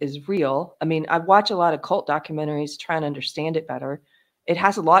is real. I mean, I watch a lot of cult documentaries trying to understand it better. It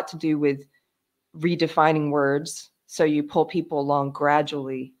has a lot to do with redefining words. So you pull people along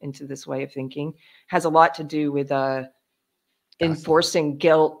gradually into this way of thinking. Has a lot to do with enforcing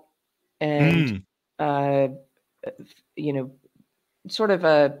guilt and you know, sort of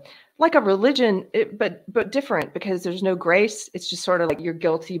like a religion, but different, because there's no grace. It's just sort of like you're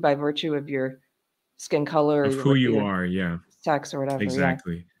guilty by virtue of your skin color, of who you are, yeah, sex or whatever.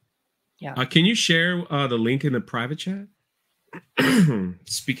 Exactly. Yeah. Can you share the link in the private chat?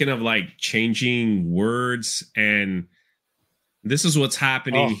 Speaking of like changing words, and this is what's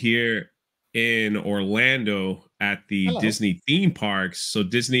happening here in Orlando at the Disney theme parks. So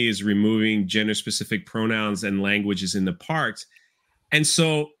Disney is removing gender-specific pronouns and languages in the parks. And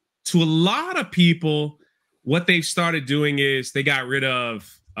so to a lot of people, what they've started doing is they got rid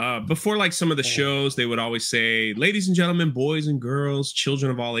of before, like some of the shows, they would always say, ladies and gentlemen, boys and girls,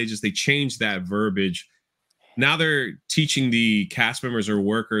 children of all ages. They changed that verbiage. Now they're teaching the cast members or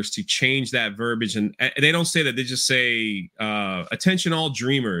workers to change that verbiage. And they don't say that. They just say, attention, all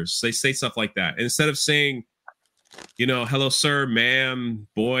dreamers. They say stuff like that. And instead of saying, you know, hello, sir, ma'am,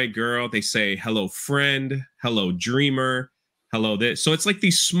 boy, girl, they say, hello, friend, hello, dreamer, hello, this. So it's like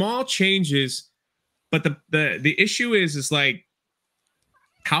these small changes. But the issue is like,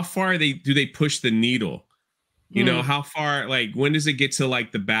 how far do they push the needle? You know, how far, like, when does it get to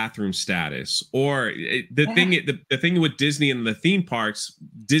like the bathroom status? Or the thing with Disney and the theme parks,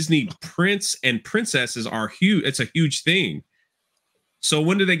 Disney prince and princesses are huge. It's a huge thing. So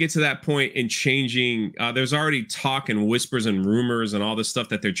when do they get to that point in changing? There's already talk and whispers and rumors and all this stuff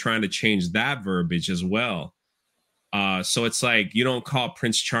that they're trying to change that verbiage as well. So it's like, you don't call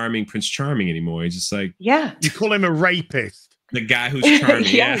Prince Charming anymore. It's just like, you call him a rapist. The guy who's charming.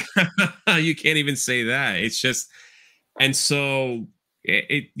 Yeah. You can't even say that. It's just, and so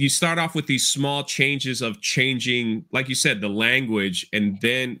you start off with these small changes of changing, like you said, the language, and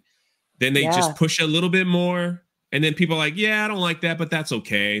then they just push a little bit more, and then people are like, yeah, I don't like that, but that's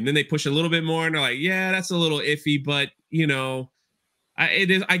okay. And then they push a little bit more, and they're like, yeah, that's a little iffy, but you know, I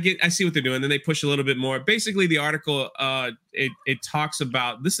see what they're doing. Then they push a little bit more. Basically, the article it talks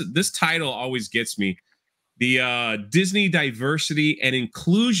about this. This title always gets me. The Disney Diversity and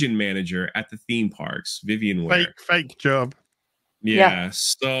Inclusion Manager at the theme parks, Vivian Ware. Fake job. Yeah.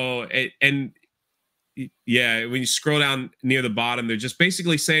 So, when you scroll down near the bottom, they're just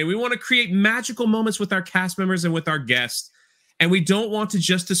basically saying, we want to create magical moments with our cast members and with our guests. And we don't want to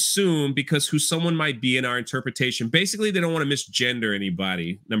just assume because who someone might be in our interpretation. Basically, they don't want to misgender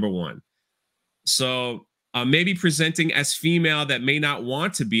anybody, number one. So, maybe presenting as female that may not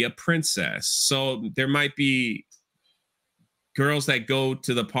want to be a princess. So there might be girls that go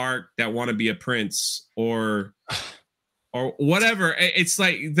to the park that want to be a prince or whatever. It's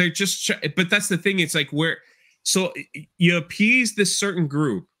like they're just, but that's the thing. It's like so you appease this certain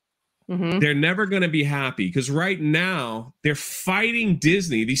group. They're never going to be happy because right now they're fighting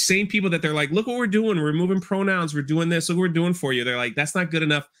Disney. These same people that they're like, look what we're doing. We're removing pronouns. We're doing this. Look what we're doing for you. They're like, that's not good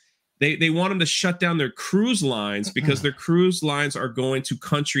enough. They want them to shut down their cruise lines because their cruise lines are going to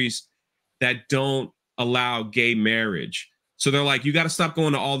countries that don't allow gay marriage. So they're like, you got to stop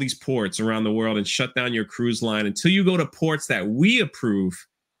going to all these ports around the world and shut down your cruise line until you go to ports that we approve.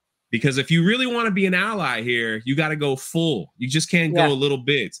 Because if you really want to be an ally here, you got to go full. You just can't go a little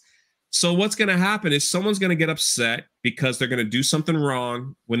bit. So what's going to happen is someone's going to get upset because they're going to do something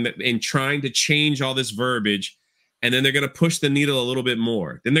wrong in trying to change all this verbiage. And then they're going to push the needle a little bit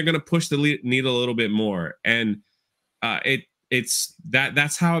more. Then they're going to push the needle a little bit more. And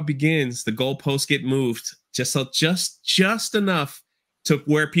that's how it begins. The goalposts get moved just enough to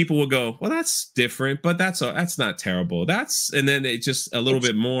where people will go, well, that's different, but that's not terrible. And then it just a little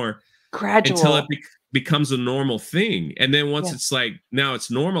bit more gradual until it becomes a normal thing. And then once it's like, now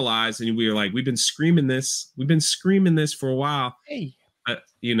it's normalized and we're like, we've been screaming this for a while. Hey.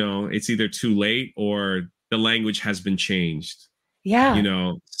 You know, it's either too late or the language has been changed. Yeah. You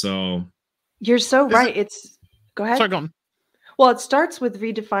know, so. You're so right. Go ahead. Sorry, go on. Well, it starts with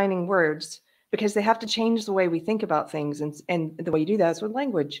redefining words because they have to change the way we think about things. And the way you do that is with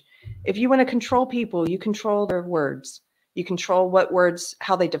language. If you want to control people, you control their words. You control what words,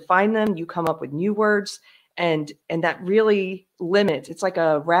 how they define them. You come up with new words. And that really limits. It's like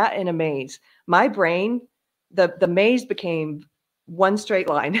a rat in a maze. My brain, the maze became one straight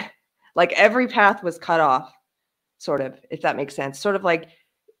line. Like every path was cut off, sort of, if that makes sense. Sort of like,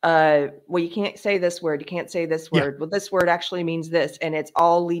 well, you can't say this word. You can't say this word. Well, this word actually means this. And it's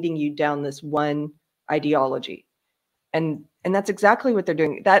all leading you down this one ideology. And that's exactly what they're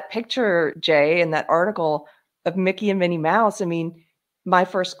doing. That picture, Jay, in that article of Mickey and Minnie Mouse. I mean, my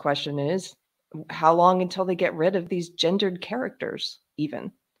first question is, how long until they get rid of these gendered characters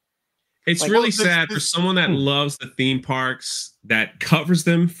even? It's like, really sad for someone that loves the theme parks, that covers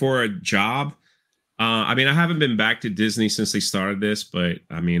them for a job. I mean, I haven't been back to Disney since they started this, but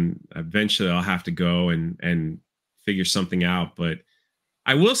I mean, eventually I'll have to go and figure something out. But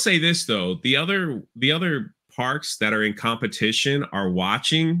I will say this, though, the other parks that are in competition are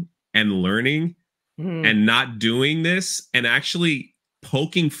watching and learning and not doing this and actually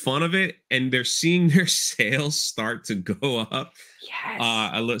poking fun of it, and they're seeing their sales start to go up.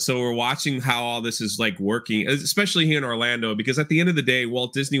 Yes. So we're watching how all this is like working, especially here in Orlando, because at the end of the day,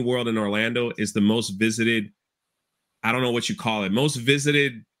 Walt Disney World in Orlando is the most visited, I don't know what you call it, most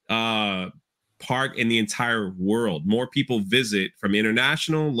visited park in the entire world. More people visit from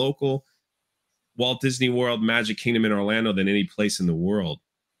international, local, Walt Disney World, Magic Kingdom in Orlando than any place in the world,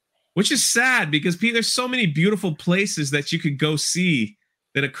 which is sad because there's so many beautiful places that you could go see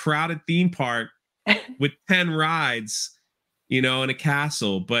than a crowded theme park with 10 rides, you know, in a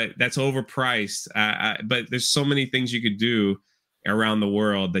castle, but that's overpriced. But there's so many things you could do around the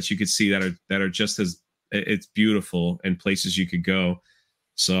world that you could see that are just as it's beautiful, and places you could go.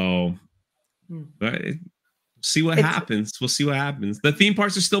 So but see what happens. We'll see what happens. The theme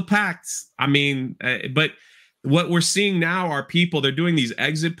parks are still packed. I mean, but what we're seeing now are people, they're doing these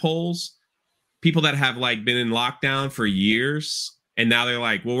exit polls, people that have like been in lockdown for years. And now they're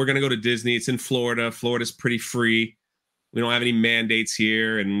like, well, we're going to go to Disney. It's in Florida. Florida's pretty free. We don't have any mandates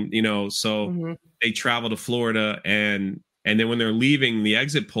here. And, you know, so they travel to Florida. And then when they're leaving the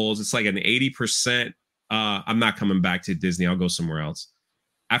exit polls, it's like an 80%. I'm not coming back to Disney. I'll go somewhere else.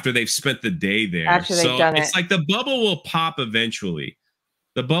 After they've spent the day there. After they've done it's like the bubble will pop eventually.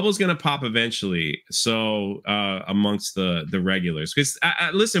 The bubble's going to pop eventually. So amongst the regulars, because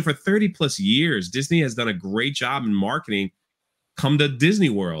listen, for 30 plus years, Disney has done a great job in marketing. Come to Disney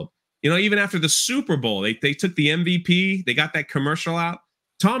World. You know, even after the Super Bowl, they took the MVP. They got that commercial out.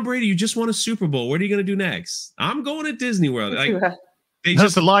 Tom Brady, you just won a Super Bowl. What are you going to do next? I'm going to Disney World. Like,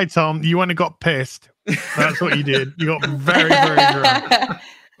 that's a lie, Tom. You went and got pissed. That's what you did. You got very, very drunk.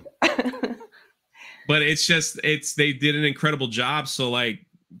 But they did an incredible job. So like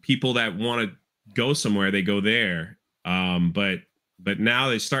people that want to go somewhere, they go there. But now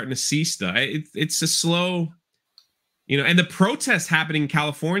they're starting to see stuff. It's a slow, you know, and the protest happening in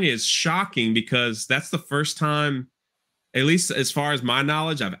California is shocking because that's the first time, at least as far as my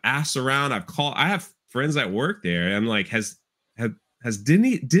knowledge, I've asked around, I have friends that work there. I'm like, has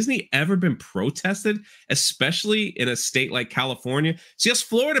Disney ever been protested, especially in a state like California? See, us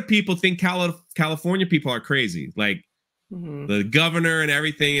Florida people think California people are crazy. Like the governor and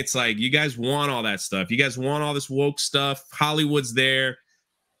everything. It's like, you guys want all that stuff. You guys want all this woke stuff. Hollywood's there.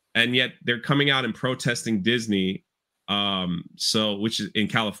 And yet they're coming out and protesting Disney. Which is in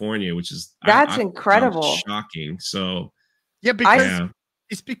California, which is that's incredible. Shocking. So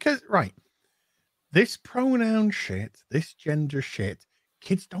it's because right. This pronoun shit, this gender shit,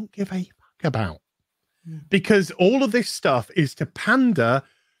 kids don't give a fuck about. Because all of this stuff is to pander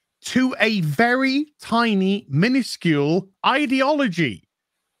to a very tiny, minuscule ideology.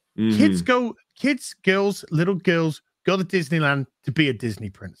 Kids, girls, little girls go to Disneyland to be a Disney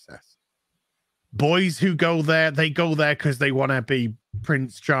princess. Boys who go there, they go there because they want to be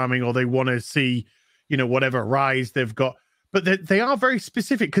Prince Charming, or they want to see, you know, whatever rides they've got. But they are very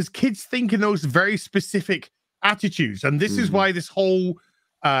specific because kids think in those very specific attitudes. And this is why this whole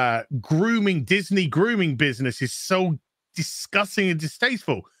Disney grooming business is so disgusting and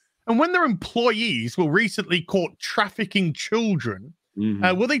distasteful. And when their employees were recently caught trafficking children,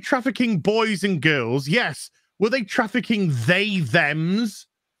 were they trafficking boys and girls? Yes. Were they trafficking thems?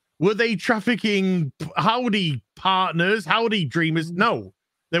 Were they trafficking howdy partners, howdy dreamers? No.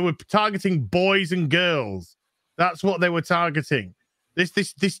 They were targeting boys and girls. That's what they were targeting.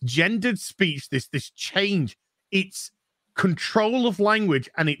 This gendered speech, this change, it's control of language,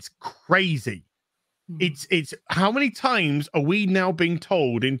 and it's crazy. It's how many times are we now being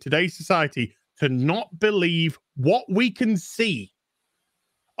told in today's society to not believe what we can see?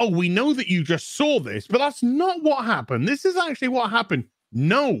 Oh, we know that you just saw this, but that's not what happened. This is actually what happened.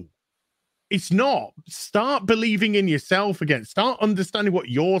 No, it's not. Start believing in yourself again. Start understanding what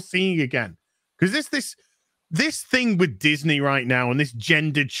you're seeing again. Because this thing with Disney right now and this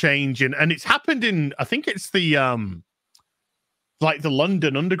gender change, and it's happened in, I think it's the like the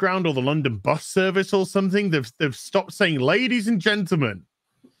London Underground or the London bus service or something. They've stopped saying ladies and gentlemen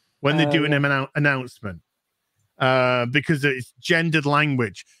when they're doing an announcement because it's gendered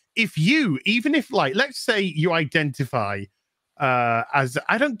language. Even if like, let's say you identify as,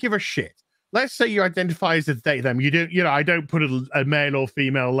 I don't give a shit, let's say you identify as they, them. You don't, I don't put a male or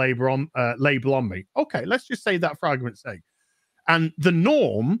female label on me. Okay, let's just say that for argument's sake. And the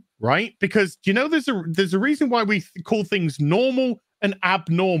norm, right? Because there's a reason why we call things normal and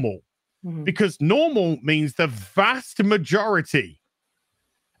abnormal. Mm-hmm. Because normal means the vast majority.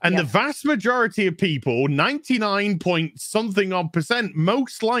 And the vast majority of people, 99 point something odd percent,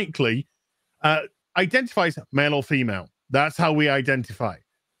 most likely identifies male or female. That's how we identify.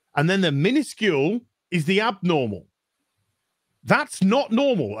 And then the minuscule is the abnormal. That's not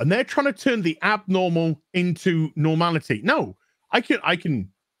normal. And they're trying to turn the abnormal into normality. No, I can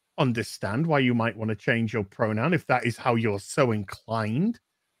understand why you might want to change your pronoun if that is how you're so inclined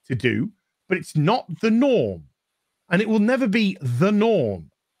to do, but it's not the norm. And it will never be the norm.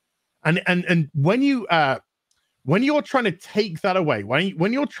 And when you're trying to take that away,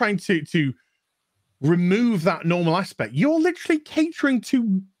 when you're trying to remove that normal aspect, you're literally catering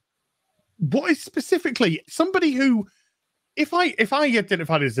to what is specifically somebody who, if I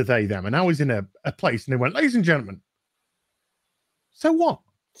identified as a they, them, and I was in a place and they went, ladies and gentlemen, so what?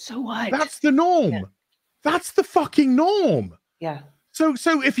 So what? That's the norm. Yeah. That's the fucking norm. Yeah. So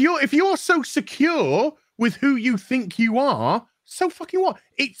if you're so secure with who you think you are, so fucking what?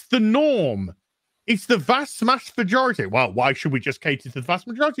 It's the norm. It's the vast majority. Well, why should we just cater to the vast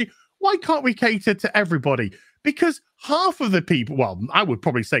majority? Why can't we cater to everybody? Because half of the people, well, I would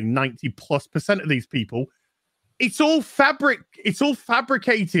probably say 90+% of these people, it's all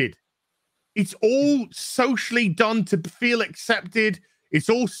fabricated. It's all socially done to feel accepted. It's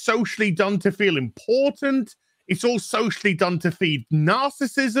all socially done to feel important. It's all socially done to feed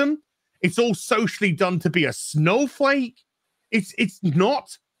narcissism. It's all socially done to be a snowflake. It's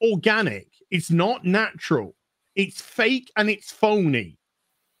not organic. It's not natural. It's fake and it's phony.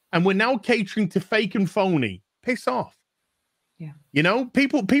 And we're now catering to fake and phony. Piss off. Yeah.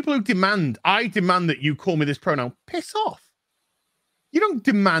 People who demand, I demand that you call me this pronoun. Piss off. You don't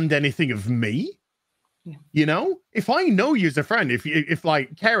demand anything of me. Yeah. If I know you as a friend, if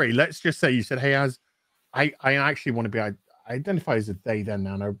like Kerry, let's just say you said, hey, I actually want to be identify as a they, them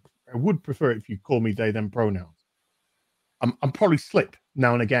now. And I would prefer it if you call me they, them pronouns. I'm probably slip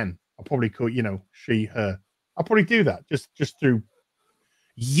now and again. I'll probably call, she, her. I'll probably do that just through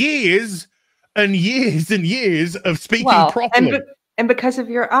years and years and years of speaking properly. And because of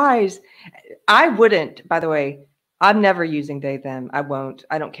your eyes, I wouldn't, by the way, I'm never using they, them. I won't.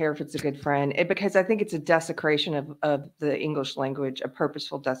 I don't care if it's a good friend because I think it's a desecration of the English language, a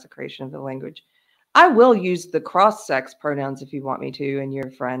purposeful desecration of the language. I will use the cross-sex pronouns if you want me to, and you're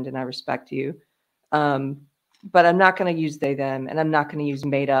a friend and I respect you. But I'm not going to use they, them, and I'm not going to use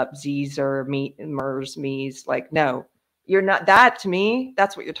made up Z's or me, mers, me's. Like, no, you're not. That to me,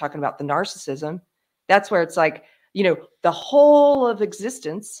 that's what you're talking about. The narcissism. That's where it's like, the whole of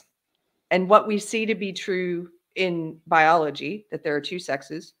existence and what we see to be true in biology, that there are two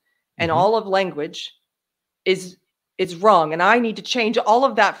sexes, and all of language is wrong. And I need to change all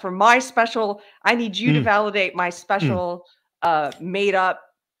of that for my special. I need you to validate my special made up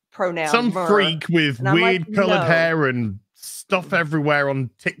pronoun. Some freak with weird colored hair and stuff everywhere on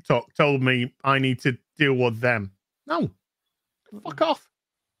TikTok told me I need to deal with them. No, fuck off.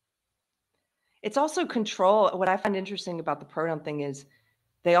 It's also control. What I find interesting about the pronoun thing is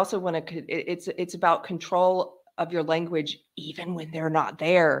they also want to, it's about control of your language, even when they're not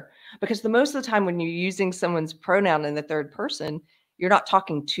there. Because the most of the time when you're using someone's pronoun in the third person, you're not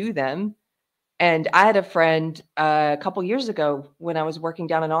talking to them. And I had a friend a couple years ago when I was working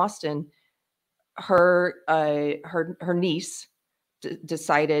down in Austin. Her niece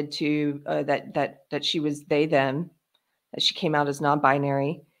decided to that she was they, them, that she came out as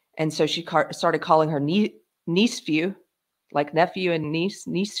non-binary, and so she started calling her niece-few, like nephew and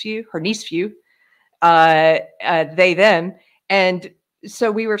niece-few, her niece-few, they, them. And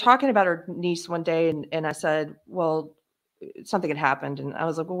so we were talking about her niece one day, and I said, well, something had happened. And I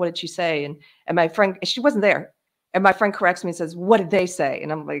was like, well, what did she say? And my friend, she wasn't there. And my friend corrects me and says, what did they say?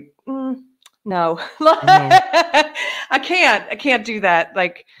 And I'm like, no, I can't do that.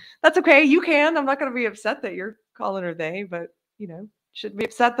 Like, that's okay. You can. I'm not going to be upset that you're calling her they, but shouldn't be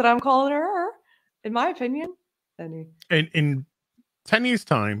upset that I'm calling her, in my opinion. In 10 years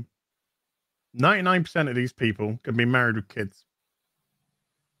time, 99% of these people can be married with kids.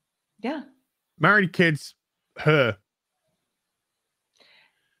 Yeah. Married kids, her.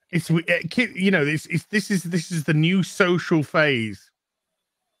 This is the new social phase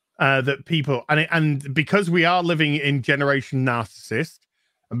that people and because we are living in generation narcissist,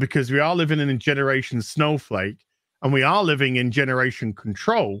 and because we are living in generation snowflake, and we are living in generation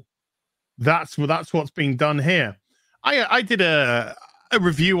control, that's what's being done here. I did a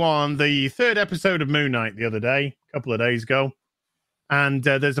review on the 3rd episode of Moon Knight the other day, a couple of days ago. And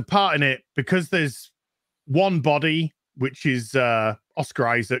there's a part in it, because there's one body, which is Oscar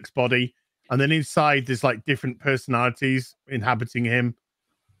Isaac's body. And then inside, there's like different personalities inhabiting him.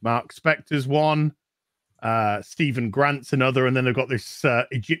 Mark Spector's one, Stephen Grant's another, and then they've got this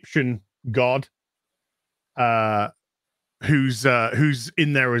Egyptian god who's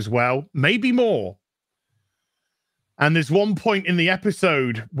in there as well, maybe more. And there's one point in the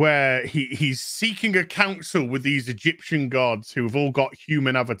episode where he's seeking a council with these Egyptian gods who have all got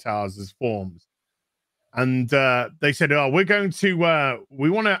human avatars as forms. And they said, "Oh, we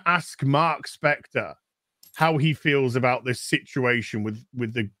want to ask Mark Spector how he feels about this situation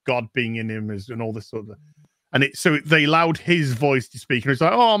with the god being in him and all this sort of." And so they allowed his voice to speak, and it's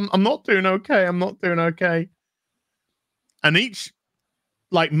like, "Oh, I'm not doing okay. I'm not doing okay." And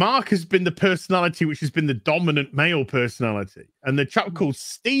Mark has been the personality which has been the dominant male personality, and the chap called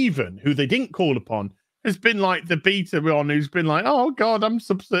Stephen, who they didn't call upon, has been like the beta one who's been like, "Oh God, I'm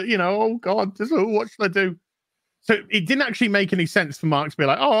oh God, what should I do?" So it didn't actually make any sense for Mark to be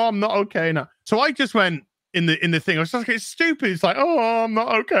like, "Oh, I'm not okay now." So I just went in the thing. I was just like, "It's stupid." It's like, "Oh, I'm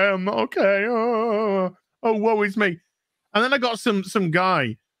not okay. I'm not okay. Oh, woe is me." And then I got some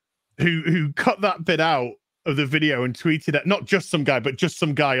guy who cut that bit out of the video and tweeted it. Not just some guy, but just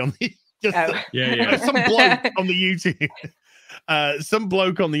some guy on the some bloke on the YouTube. Some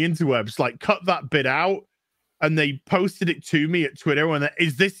bloke on the interwebs cut that bit out, and they posted it to me at Twitter. And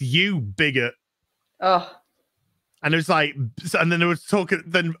is this you, bigot? Oh, and it was like, and then there was talking.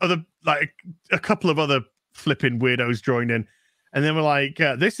 Then a couple of other flipping weirdos joined in, and they were like,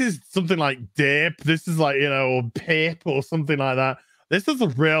 "This is something like dip. This is or pip or something like that. This is a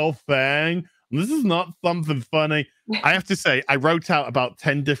real thing. This is not something funny." I have to say, I wrote out about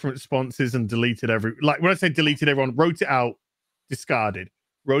 10 different responses and deleted when I say deleted everyone, wrote it out, discarded.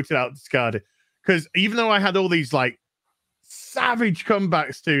 Wrote it out, discarded. Because even though I had all these savage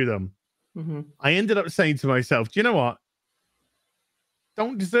comebacks to them, I ended up saying to myself, "Do you know what?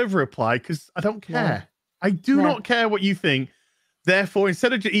 Don't deserve a reply because I don't care. I do not care what you think. Therefore,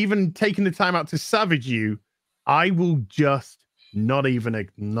 instead of even taking the time out to savage you, I will just not even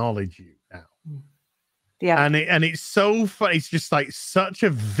acknowledge you now." Yeah. And it's so funny. It's just such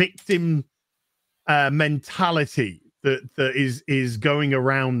a victim mentality that is going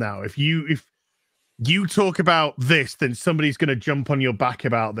around now. If you talk about this, then somebody's going to jump on your back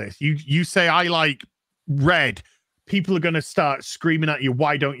about this. You say, "I like red," people are going to start screaming at you,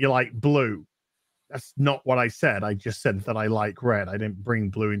 "Why don't you like blue?" That's not what I said. I just said that I like red. I didn't bring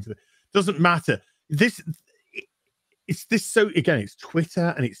blue into it. Doesn't matter. It's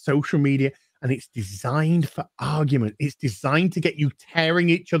Twitter and it's social media, and it's designed for argument. It's designed to get you tearing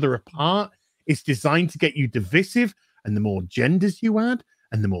each other apart. It's designed to get you divisive. And the more genders you add,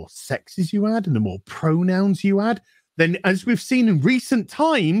 and the more sexes you add, and the more pronouns you add, then, as we've seen in recent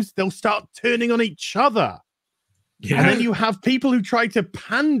times, they'll start turning on each other. Yeah. And then you have people who try to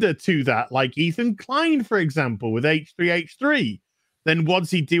pander to that, like Ethan Klein, for example, with H3H3. Then what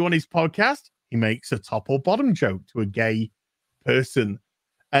does he do on his podcast? He makes a top or bottom joke to a gay person.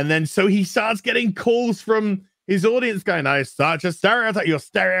 And then so he starts getting calls from his audience going, "I such a stereotype. You're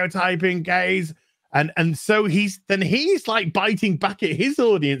stereotyping gays." And so he's biting back at his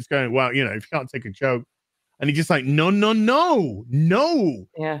audience going, "Well, if you can't take a joke." And he's just like, no.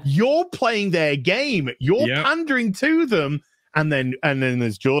 Yeah. You're playing their game. You're pandering to them. And then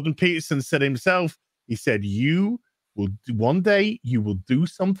there's Jordan Peterson said himself, he said, one day you will do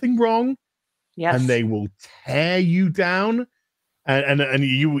something wrong. Yes. And they will tear you down. And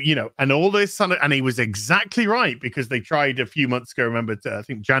and all this, and he was exactly right, because they tried a few months ago, remember, I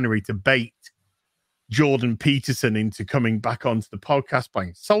think January, to bait Jordan Peterson into coming back onto the podcast by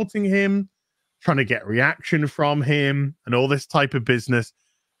insulting him, trying to get reaction from him, and all this type of business.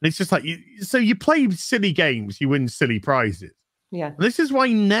 And it's just you play silly games, you win silly prizes. Yeah. And this is why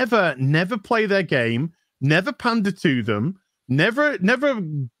never play their game, never pander to them, never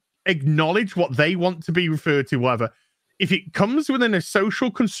acknowledge what they want to be referred to, whatever. If it comes within a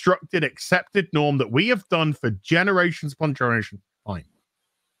social constructed, accepted norm that we have done for generations upon generation, fine.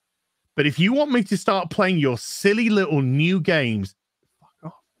 But if you want me to start playing your silly little new games,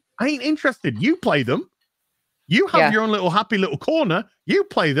 fuck off. I ain't interested. You play them. You have your own little happy little corner. You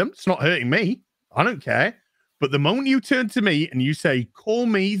play them. It's not hurting me. I don't care. But the moment you turn to me and you say, "Call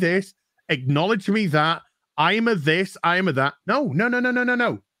me this, acknowledge me that, I am a this, I am a that." No.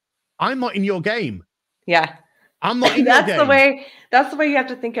 I'm not in your game. Yeah. I'm not in your game. That's the way you have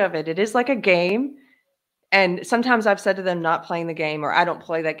to think of it. It is like a game. And sometimes I've said to them, not playing the game, or I don't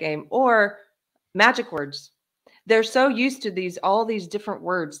play that game, or magic words. They're so used to all these different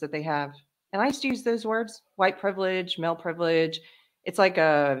words that they have. And I used to use those words: white privilege, male privilege. It's like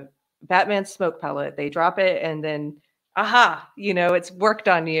a Batman smoke pellet. They drop it and then, aha, it's worked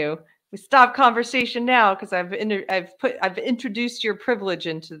on you. We stop conversation now because I've introduced your privilege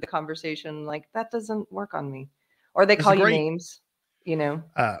into the conversation. Like, that doesn't work on me. Or they call you names, There's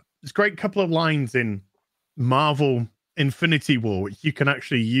a great couple of lines in Marvel Infinity War which you can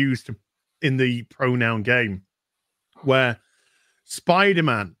actually use in the pronoun game, where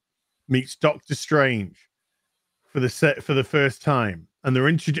Spider-Man meets Doctor Strange for the first time, and they're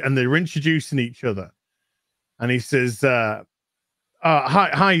introducing each other, and he says, hi,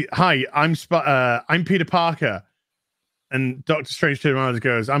 I'm Peter Parker, and Doctor Strange turns around and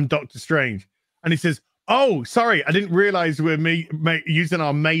goes, I'm Doctor Strange, and he says, oh, sorry, I didn't realize we're using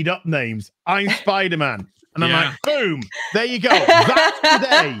our made up names. I'm Spider-Man, and I'm like, boom, there you go. That's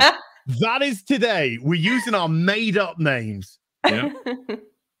today. That is today. We're using our made up names. Yep.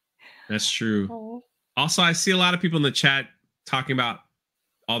 That's true. Oh. Also, I see a lot of people in the chat talking about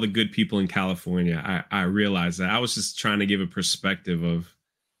all the good people in California. I realize that. I was just trying to give a perspective of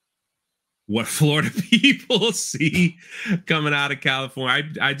what Florida people see coming out of California.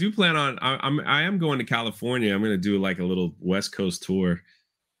 I do plan on, I am going to California. I'm going to do like a little West Coast tour.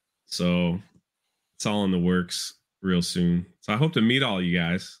 So it's all in the works real soon. So I hope to meet all you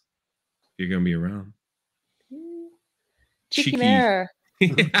guys if you're going to be around. Cheeky Mare.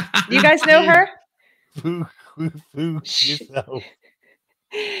 You guys know her?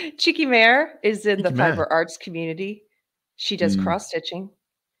 Cheeky Mare is in the fiber arts community. She does cross stitching.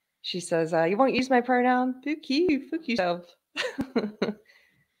 She says, you won't use my pronoun? Fuck yourself. The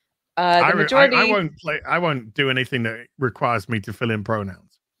majority... I won't do anything that requires me to fill in pronouns.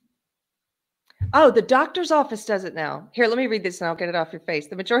 Oh, the doctor's office does it now. Here, let me read this and I'll get it off your face.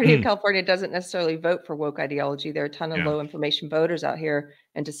 The majority of California doesn't necessarily vote for woke ideology. There are a ton of low information voters out here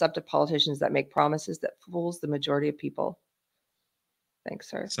and deceptive politicians that make promises that fools the majority of people. Thanks,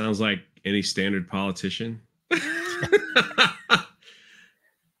 sir. Sounds like any standard politician.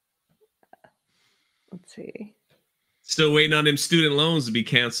 Let's see. Still waiting on them student loans to be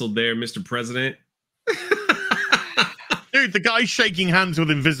canceled there, Mr. President. Dude, the guy's shaking hands with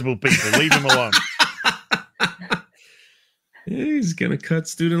invisible people. Leave him alone. He's going to cut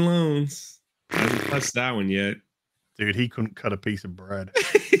student loans. I haven't touched that one yet. Dude, he couldn't cut a piece of bread.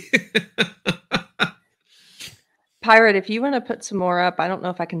 Pirate, if you want to put some more up, I don't know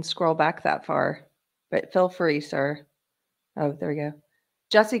if I can scroll back that far, but feel free, sir. Oh, there we go.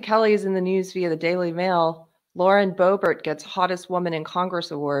 Jesse Kelly is in the news via the Daily Mail. Lauren Boebert gets Hottest Woman in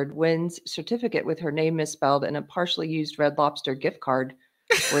Congress Award, wins certificate with her name misspelled and a partially used Red Lobster gift card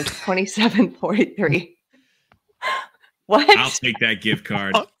worth $27.43. What? I'll take that gift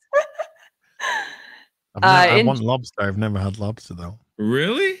card. I want lobster. I've never had lobster, though.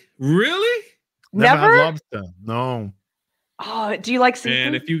 Really? Really? Never had lobster. No. Oh, do you like seafood?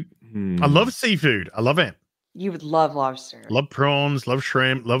 And if you... I love seafood. I love it. You would love lobster. Love prawns, love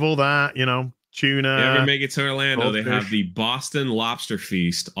shrimp, love all that, tuna. You ever make it to Orlando, goldfish. They have the Boston Lobster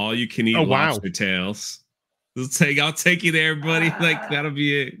Feast. All you can eat lobster tails. I'll take you there, buddy. Like, that'll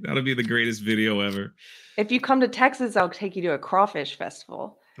be it. That'll be the greatest video ever. If you come to Texas, I'll take you to a crawfish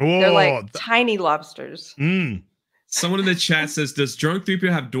festival. Oh, they're like tiny lobsters. Someone in the chat says, does drunk 3PO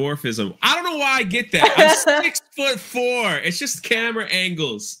have dwarfism? I don't know why I get that. I'm 6'4". It's just camera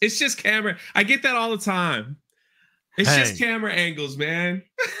angles. I get that all the time. It's just camera angles, man.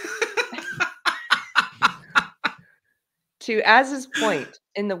 To Az's point,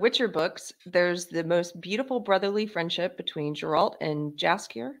 in the Witcher books, there's the most beautiful brotherly friendship between Geralt and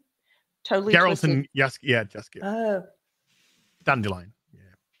Jaskier. Totally Geralt and Jaskier. Oh. Dandelion.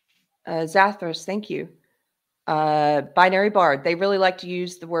 Yeah. Zathras, thank you. Binary Bard. They really like to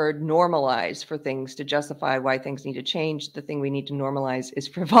use the word normalize for things to justify why things need to change. The thing we need to normalize is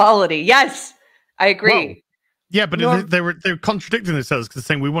frivolity. Yes, I agree. Whoa. Yeah, but they're contradicting themselves because they're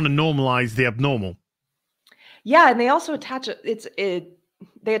saying we want to normalize the abnormal. Yeah, and they also attach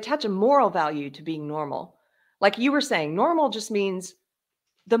they attach a moral value to being normal. Like you were saying, normal just means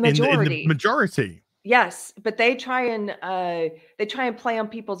the majority. In the majority. Yes, but they try and play on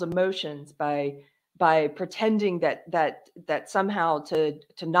people's emotions by pretending that somehow to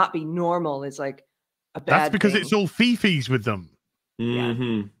not be normal is like a bad That's because thing. it's all fifis with them.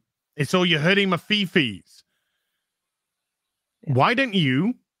 Mm-hmm. It's all you're hurting my fifis. Yeah. Why don't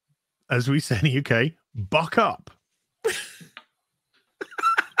you, as we say in the UK, buck up? Do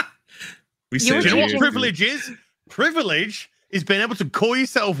you know what privilege is? Privilege is being able to call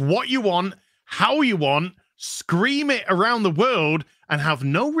yourself what you want, how you want, scream it around the world, and have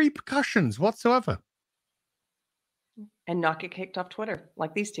no repercussions whatsoever. And not get kicked off Twitter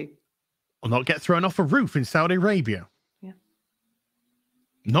like these two. Or not get thrown off a roof in Saudi Arabia. Yeah.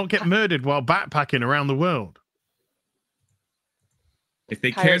 Not get murdered while backpacking around the world. If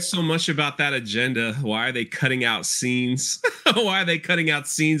they cared so much about that agenda, why are they cutting out scenes? Why are they cutting out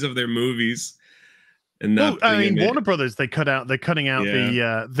scenes of their movies? And not Warner Brothers, they're cutting out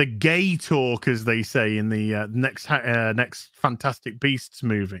the gay talk, as they say in the next Fantastic Beasts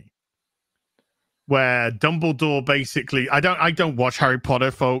movie, where Dumbledore basically, I don't watch Harry Potter,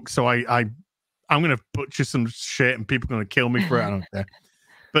 folks, so I'm gonna butcher some shit and people are gonna kill me for it. I don't care.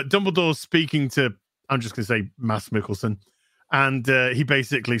 But Dumbledore's speaking to, I'm just gonna say Mads Mikkelsen, and he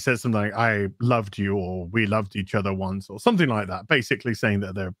basically says something like, "I loved you," or "We loved each other once," or something like that. Basically saying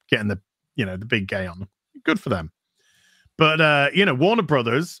that they're getting the big gay on them. Good for them. But Warner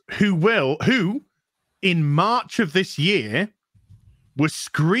Brothers, who in March of this year was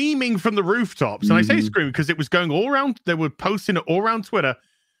screaming from the rooftops, and I say screaming because it was going all around. They were posting it all around Twitter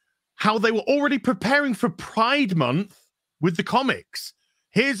how they were already preparing for Pride Month with the comics.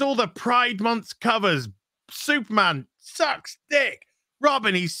 Here's all the Pride Month covers. Superman sucks dick.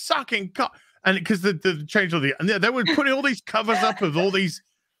 Robin, he's sucking cock. And because the change all and they were putting all these covers up of all these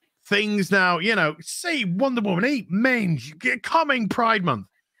things now, see Wonder Woman, eat mange, coming Pride Month.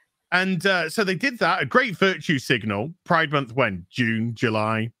 And so they did that, a great virtue signal. Pride Month when? June,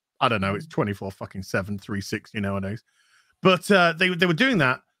 July? I don't know. It's 24/7, 360 nowadays. But they were doing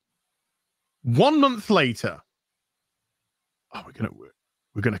that. 1 month later,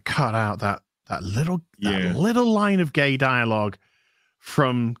 we're gonna cut out that little line of gay dialogue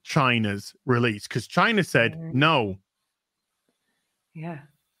from China's release, because China said no. Yeah.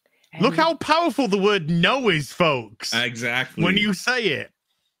 And look how powerful the word no is, folks. Exactly. When you say it.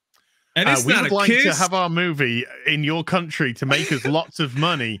 And it's we not would a like kiss. to have our movie in your country to make us lots of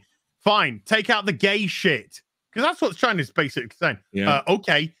money. Fine, take out the gay shit. Because that's what China's basically saying. Yeah.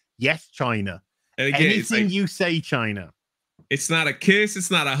 Okay, yes, China. And again, anything you say, China. It's not a kiss. It's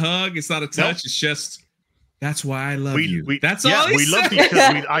not a hug. It's not a touch. Nope. It's just, that's why I love you. That's all he said. Loved each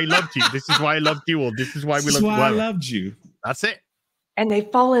other. I loved you. This is why I loved you. Or this is why we loved you. I loved you. That's it. And they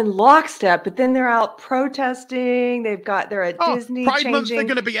fall in lockstep, but then they're out protesting. They're at Disney. Pride Month, they're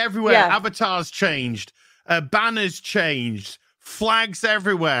going to be everywhere. Yeah. Avatars changed. Banners changed. Flags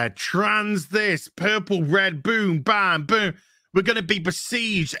everywhere. Trans this. Purple, red, boom, bam, boom. We're going to be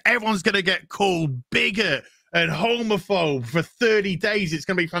besieged. Everyone's going to get called bigot and homophobe for 30 days. It's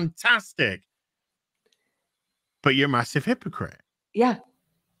going to be fantastic. But you're a massive hypocrite. Yeah.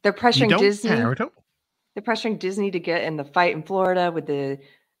 They're pressuring Disney. Care at all. They're pressuring Disney to get in the fight in Florida with the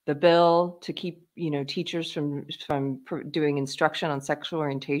bill to keep teachers from doing instruction on sexual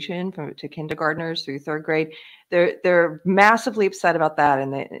orientation to kindergartners through third grade. They're massively upset about that,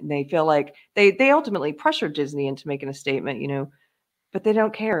 and they feel like they ultimately pressured Disney into making a statement, but they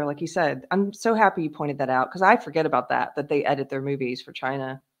don't care. Like you said, I'm so happy you pointed that out, because I forget about that they edit their movies for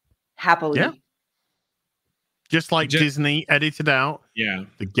China happily. Yeah. Just like Disney edited out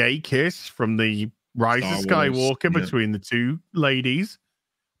the gay kiss from the Rise of Skywalker between the two ladies.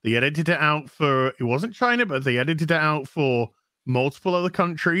 They edited it out it wasn't China, but they edited it out for multiple other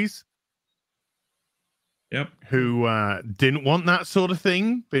countries. Yep. Who didn't want that sort of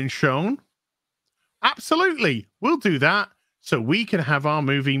thing being shown. Absolutely. We'll do that so we can have our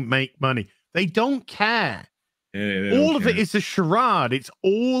movie make money. They don't care. All of it is a charade. It's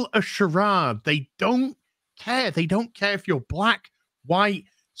all a charade. They don't care. They don't care if you're black, white,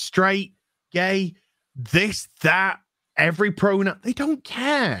 straight, gay, this, that, every pronoun. They don't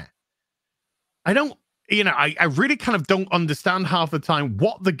care. I don't, I really kind of don't understand half the time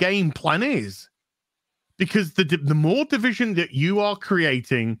what the game plan is. Because the more division that you are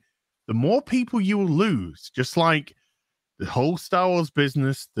creating, the more people you will lose. Just like the whole Star Wars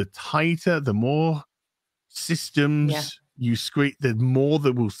business, the tighter, the more systems you squeeze, the more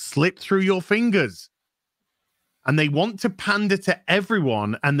that will slip through your fingers. And they want to pander to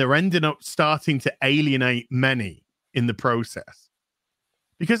everyone, and they're ending up starting to alienate many in the process.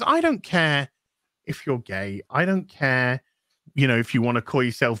 Because I don't care if you're gay. I don't care, if you want to call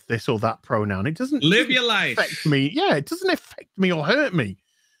yourself this or that pronoun. It doesn't live your life. Affect me. Yeah, it doesn't affect me or hurt me.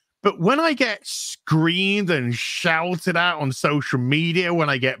 But when I get screamed and shouted at on social media, when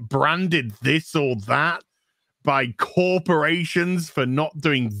I get branded this or that by corporations for not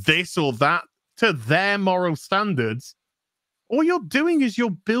doing this or that to their moral standards, all you're doing is you're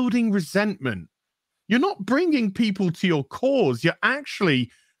building resentment. You're not bringing people to your cause. You're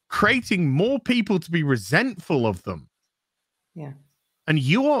actually creating more people to be resentful of them. Yeah. And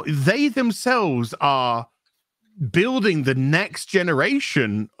they themselves are building the next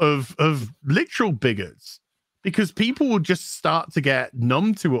generation of literal bigots because people will just start to get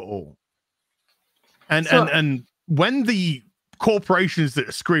numb to it all. And when the corporations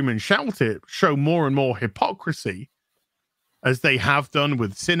that scream and shout it show more and more hypocrisy, as they have done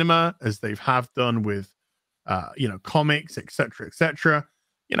with cinema, as they have done with, comics, etc.,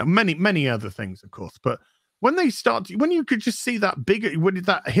 many other things, of course. But when they start, when you could just see that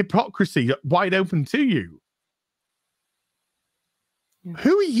that hypocrisy wide open to you,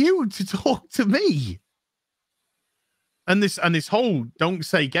 who are you to talk to me? And this whole "don't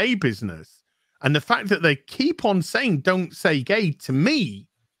say gay" business, and the fact that they keep on saying "don't say gay" to me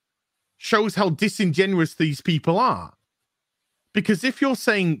shows how disingenuous these people are. Because if you're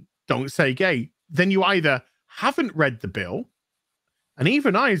saying "don't say gay," then you either haven't read the bill, and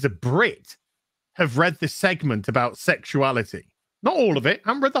even I, as a Brit, have read the segment about sexuality. Not all of it. I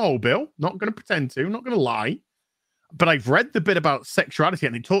haven't read the whole bill. Not going to pretend to. Not going to lie. But I've read the bit about sexuality,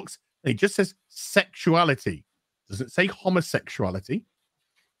 and it just says sexuality. Doesn't say homosexuality.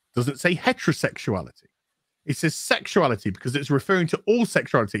 Doesn't say heterosexuality. It says sexuality because it's referring to all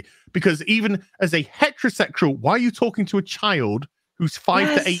sexuality. Because even as a heterosexual, why are you talking to a child who's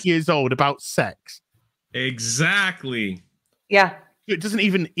 5 to 8 years old about sex? Exactly. Yeah. It doesn't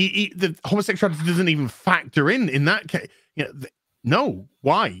even the homosexuality doesn't even factor in that case. No,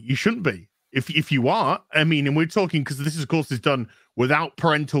 why? You shouldn't be. If you are, I mean, and we're talking because this, of course, is done without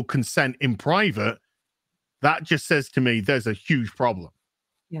parental consent in private. That just says to me there's a huge problem.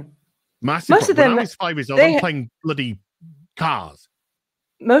 Yeah. Massive. Most of them, when I was 5 years old, I'm playing bloody cars.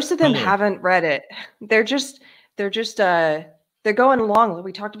 Most of them haven't read it. They're going along, like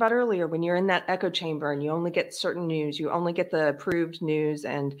we talked about earlier, when you're in that echo chamber and you only get certain news, you only get the approved news.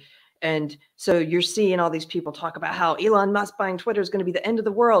 And so you're seeing all these people talk about how Elon Musk buying Twitter is going to be the end of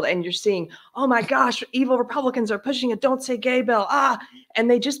the world. And you're seeing, oh my gosh, evil Republicans are pushing a "don't say gay" bill.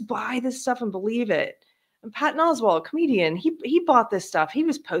 And they just buy this stuff and believe it. And Patton Oswalt, comedian, he bought this stuff. He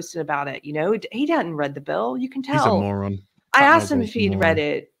was posting about it. He hadn't read the bill. You can tell. He's a moron. I asked him if he'd read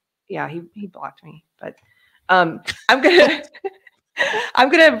it. Yeah, he blocked me. But I'm gonna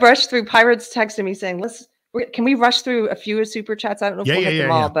rush through. Pirates texting me saying, can we rush through a few super chats? I don't know if we'll hit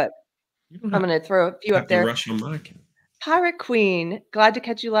them all, but I'm gonna throw a few up there. Rush on my account. Pirate Queen, glad to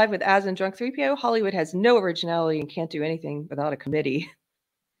catch you live with Az and Drunk 3PO. Hollywood has no originality and can't do anything without a committee.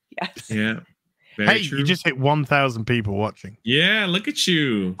 Yes. Yeah. Hey, true. You just hit 1,000 people watching. Yeah, look at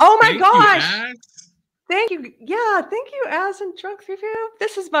you. Oh my gosh. Thank you. Yeah, thank you, Az and Drunk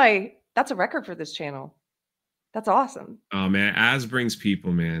 3PO. That's a record for this channel. That's awesome. Oh man, Az brings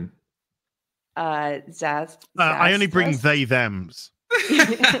people, man. Zaz. I only bring they thems.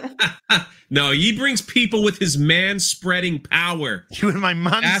 No, he brings people with his man-spreading power. You and my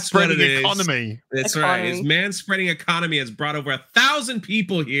man-spreading economy. That's right. His man-spreading economy has brought over 1,000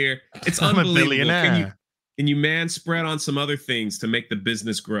 people here. It's unbelievable. A billionaire. Can you man-spread on some other things to make the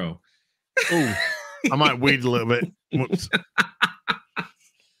business grow? Oh, I might weed a little bit. Whoops.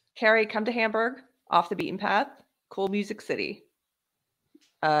 Carrie, come to Hamburg, off the beaten path. Cool Music City.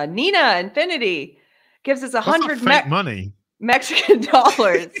 Nina Infinity gives us 100 money. Mexican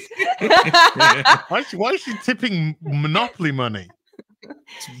dollars. Why is she tipping Monopoly money?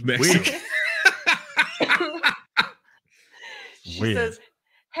 Weird. She says,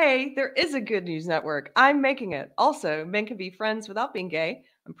 hey, there is a good news network. I'm making it. Also, men can be friends without being gay.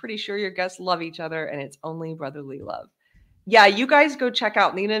 I'm pretty sure your guests love each other and it's only brotherly love. Yeah, you guys go check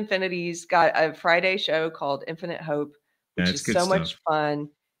out Nina Infinity's got a Friday show called Infinite Hope, which is so much fun.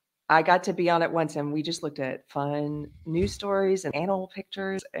 I got to be on it once, and we just looked at fun news stories and animal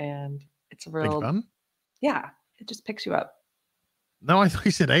pictures, and it's a real fun. Yeah, it just picks you up. No, I thought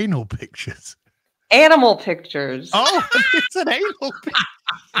you said anal pictures. Animal pictures. Oh, it's an anal picture.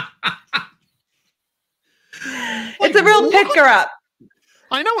 It's a real picker up.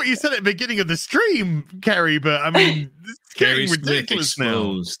 I know what you said at the beginning of the stream, Kerry, but I mean, it's getting ridiculous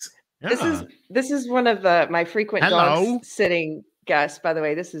now. Yeah. This is one of my frequent dogs sitting guests. By the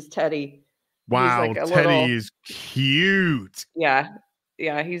way, this is Teddy. Wow, Teddy is cute. Yeah,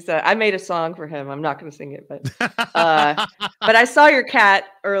 he's. I made a song for him. I'm not going to sing it, but I saw your cat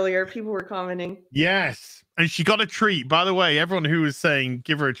earlier. People were commenting. Yes, and she got a treat. By the way, everyone who was saying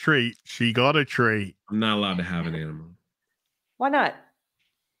give her a treat, she got a treat. I'm not allowed to have an animal. Why not?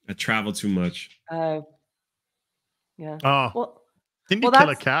 I travel too much. Yeah. Oh, well, didn't you kill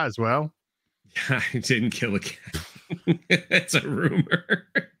a cat as well? I didn't kill a cat. It's a rumor.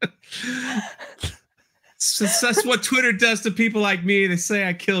 That's what Twitter does to people like me. They say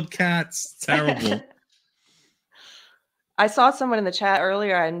I killed cats. It's terrible. I saw someone in the chat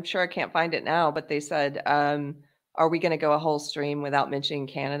earlier. I'm sure I can't find it now, but they said, are we going to go a whole stream without mentioning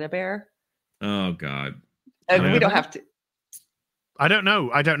Canada Bear? Oh, God. We don't have to. I don't know.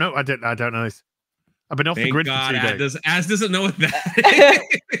 I don't know this. I've been off the grid for 2 days. Az doesn't know what that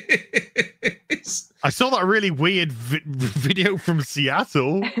is. I saw that really weird video from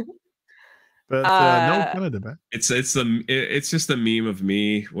Seattle. But no Canada bear. It's just a meme of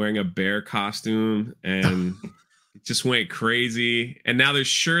me wearing a bear costume, and it just went crazy. And now there's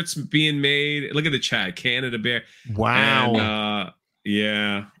shirts being made. Look at the chat, Canada bear. Wow. And,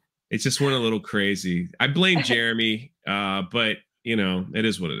 yeah, it just went a little crazy. I blame Jeremy, but it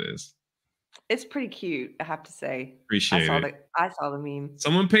is what it is. It's pretty cute, I have to say. Appreciate it. I saw the meme.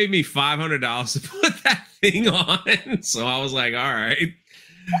 Someone paid me $500 to put that thing on, so I was like, all right.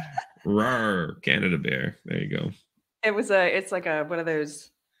 Rawr, Canada bear. There you go. It's like a one of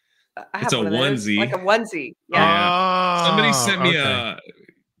those. It's a onesie. Like a onesie. Yeah. Somebody sent me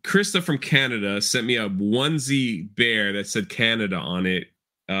Krista from Canada sent me a onesie bear that said Canada on it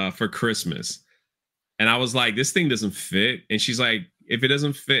for Christmas. And I was like, this thing doesn't fit. And she's like, if it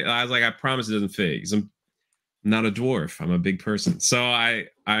doesn't fit, I was like, I promise it doesn't fit. Because I'm not a dwarf. I'm a big person. So I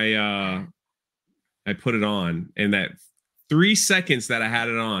put it on, and that 3 seconds that I had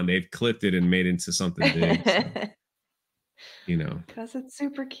it on, they've clipped it and made it into something big. So, because it's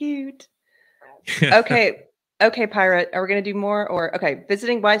super cute. Okay, Pirate. Are we gonna do more? Or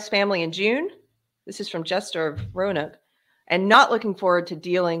visiting wife's family in June. This is from Jester of Roanoke, and not looking forward to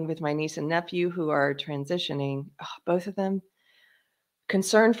dealing with my niece and nephew who are transitioning. Oh, both of them.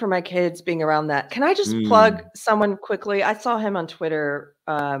 Concerned for my kids being around that. Can I just plug someone quickly? I saw him on Twitter.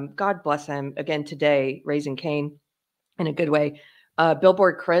 God bless him again today, raising Cain in a good way.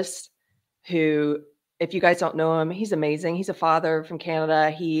 Billboard Chris, who, if you guys don't know him, he's amazing. He's a father from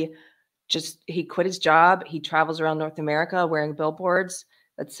Canada. He quit his job. He travels around North America wearing billboards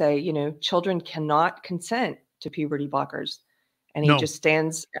that say, children cannot consent to puberty blockers. And he just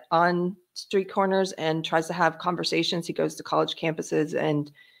stands on street corners and tries to have conversations. He goes to college campuses, and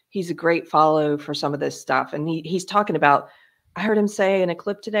he's a great follow for some of this stuff. And he's talking about, I heard him say in a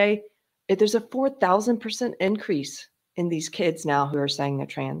clip today, there's a 4,000% increase in these kids now who are saying they're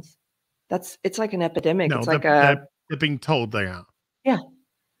trans. It's like an epidemic. No, it's they're being told they are. Yeah.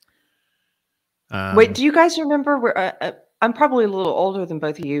 Wait, do you guys remember where I'm probably a little older than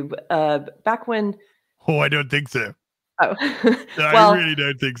both of you, but back when... Oh, I don't think so. Oh, I really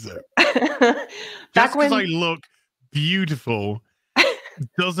don't think so. Just because I look beautiful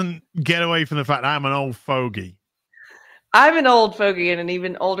doesn't get away from the fact I'm an old fogey. I'm an old fogey and an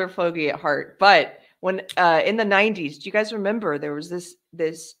even older fogey at heart. But when in the 90s, do you guys remember there was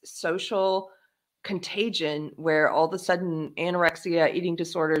this social contagion where all of a sudden anorexia, eating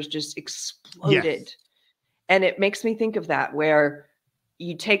disorders just exploded? Yes. And it makes me think of that, where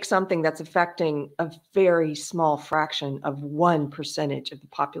you take something that's affecting a very small fraction of 1% of the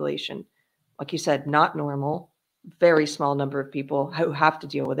population. Like you said, not normal, very small number of people who have to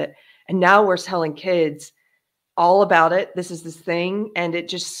deal with it. And now we're telling kids all about it. This is this thing. And it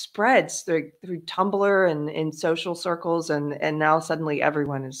just spreads through Tumblr and in social circles. And now suddenly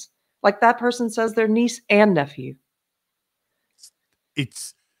everyone is like, that person says their niece and nephew.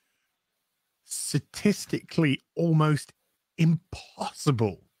 It's statistically almost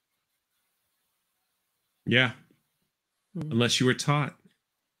impossible. Yeah. Unless you were taught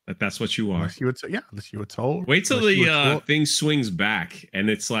that's what you are. Unless you were told. Wait till the thing swings back and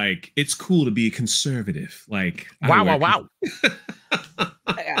it's like, it's cool to be a conservative. Like, wow.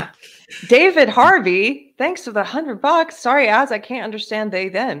 David Harvey, thanks for the $100. Sorry, Az, I can't understand they,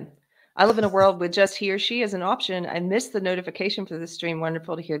 them. I live in a world with just he or she as an option. I missed the notification for this stream.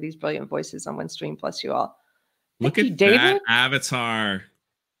 Wonderful to hear these brilliant voices on one stream, plus you all. Look at David. That avatar.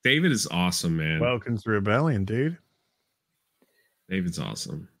 David is awesome, man. Welcome to Rebellion, dude. David's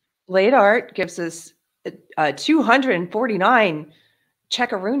awesome. Late Art gives us 249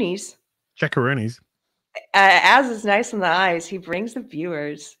 checkaroonies. Checkaroonies. As is nice in the eyes, he brings the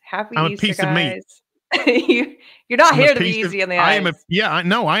viewers. Happy I'm Easter, a piece guys. of meat. You're not here to be easy on the eyes.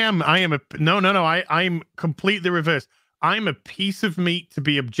 I'm completely the reverse. I'm a piece of meat to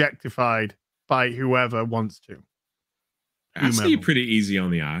be objectified by whoever wants to. I see you pretty easy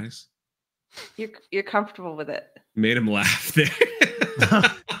on the eyes. You're comfortable with it. Made him laugh there.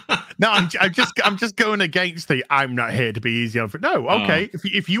 No, I'm just going against the I'm not here to be easy on. No, okay.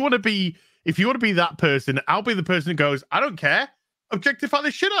 If you want to be that person, I'll be the person who goes, I don't care. Objectify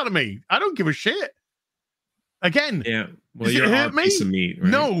the shit out of me. I don't give a shit. Again, yeah. Well, you're a piece of meat,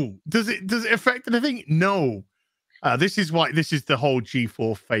 right? No. Does it affect anything? No. This is the whole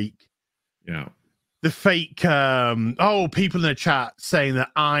G4 fake. Yeah. the fake people in the chat saying that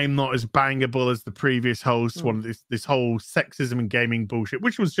I'm not as bangable as the previous host. One of this whole sexism and gaming bullshit,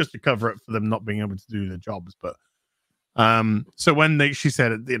 which was just a cover up for them not being able to do their jobs. But so when she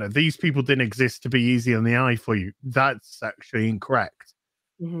said, you know, these people didn't exist to be easy on the eye for you, that's actually incorrect.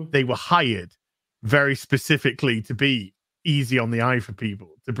 They were hired very specifically to be easy on the eye for people,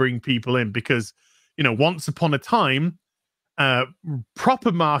 to bring people in, because, you know, once upon a time,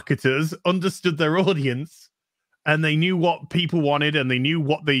 proper marketers understood their audience, and they knew what people wanted, and they knew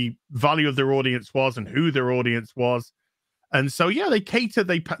what the value of their audience was and who their audience was. And so, yeah, they catered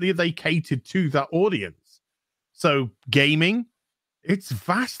to that audience. So gaming, it's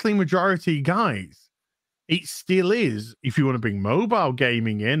vastly majority guys. It still is. If you want to bring mobile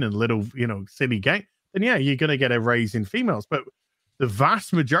gaming in and little, you know, silly game, then yeah, you're going to get a raise in females. But the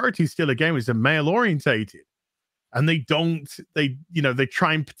vast majority still of gamers are male orientated, and they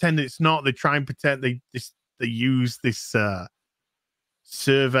try and pretend it's not. They try and pretend they use this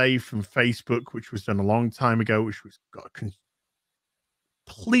survey from Facebook, which was done a long time ago, which was got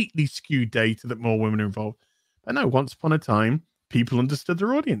completely skewed data that more women are involved. But no, once upon a time, people understood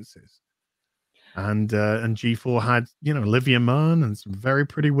their audiences. And G4 had, you know, Olivia Munn and some very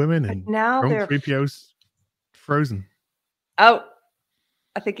pretty women, and now they're 3PO's frozen. Oh,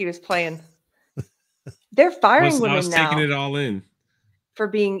 I think he was playing. They're firing women now. I was taking it all in for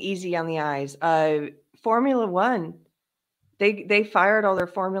being easy on the eyes. Formula One, they fired all their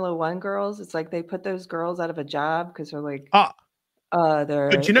Formula One girls. It's like they put those girls out of a job because they're like, but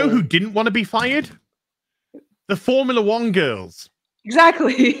you know who didn't want to be fired? The Formula One girls.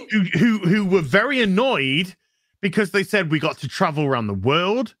 Exactly. Who were very annoyed because they said, we got to travel around the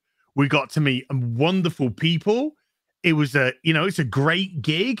world. We got to meet wonderful people. It was it's a great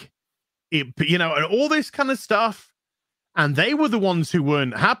gig. And all this kind of stuff. And they were the ones who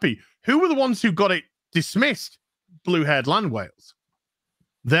weren't happy. Who were the ones who got it dismissed? Blue-haired land whales.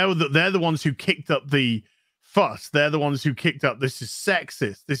 They're the ones who kicked up the fuss. They're the ones who kicked up, this is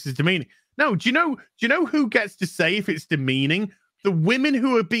sexist. This is demeaning. No, do you know who gets to say if it's demeaning? The women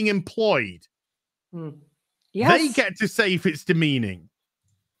who are being employed. Yes. They get to say if it's demeaning.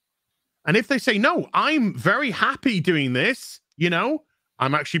 And if they say, no, I'm very happy doing this, you know,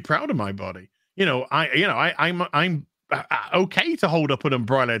 I'm actually proud of my body. You know, I'm okay to hold up an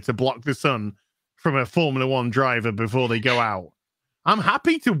umbrella to block the sun from a Formula One driver before they go out. I'm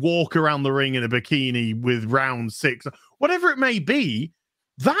happy to walk around the ring in a bikini with round 6, whatever it may be.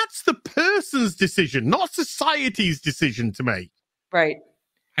 That's the person's decision, not society's decision to make. Right.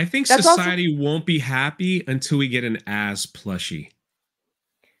 I think society won't be happy until we get an ass plushie.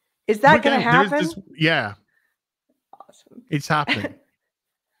 Is that going to happen? Yeah. Awesome. It's happening.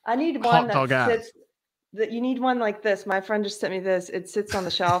 I need one that sits. You need one like this. My friend just sent me this. It sits on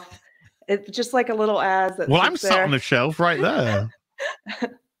the shelf. It's just like a little ass. I'm sat on the shelf right there.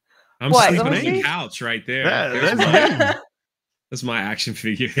 I'm sleeping on the couch right there. Yeah, that's my action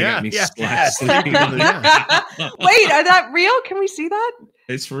figure. Yeah, Wait, yeah. Are that real? Can we see that?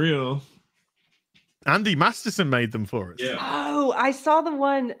 It's real. Andy Masterson made them for us. Yeah. Oh, I saw the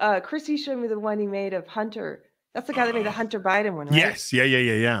one. Chrissy showed me the one he made of Hunter. That's the guy that made the Hunter Biden one, right? Yes.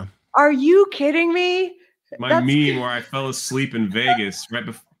 Yeah. Are you kidding me? Meme where I fell asleep in Vegas right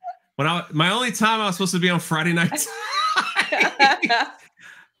before. My only time I was supposed to be on Friday night.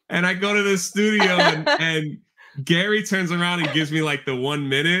 And I go to the studio and Gary turns around and gives me like the 1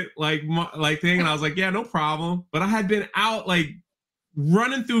 minute like thing, and I was like, yeah, no problem. But I had been out like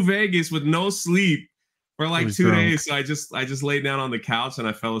running through Vegas with no sleep for like 2 days, so I just laid down on the couch and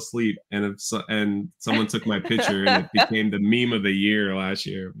I fell asleep, and someone took my picture and it became the meme of the year last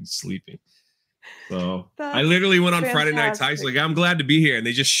year. Sleeping. So I literally went on Friday Night Tights like, I'm glad to be here, and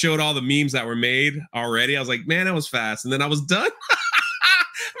they just showed all the memes that were made already. I was like, man, that was fast, and then I was done.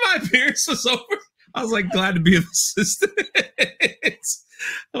 My appearance was over. I was like, glad to be an assistant. That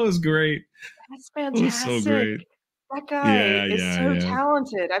was great. That's fantastic. It was so great. That guy is so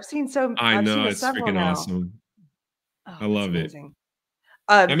talented. I've seen so. I know, it's freaking awesome. I love it.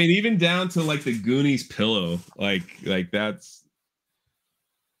 I mean, even down to like the Goonies pillow, like that's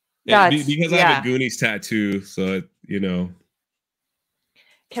because I have a Goonies tattoo, so Can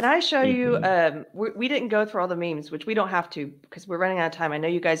I show you? We didn't go through all the memes, which we don't have to because we're running out of time. I know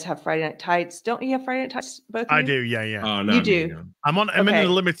you guys have Friday Night Tights. Don't you have Friday Night Tights? Both of you? I do. Yeah. Oh, no, you do. I'm in a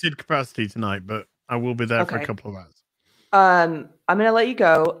limited capacity tonight, but I will be there for a couple of hours. I'm going to let you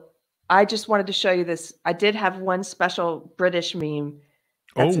go. I just wanted to show you this. I did have one special British meme.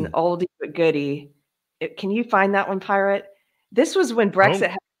 That's an oldie but goodie. Can you find that one, Pirate? This was when Brexit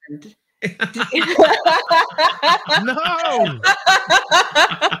happened. No.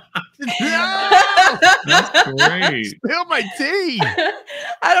 That's great. Spill my tea.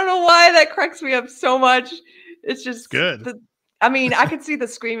 I don't know why that cracks me up so much. It's just good. I mean, I could see the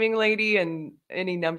screaming lady and any number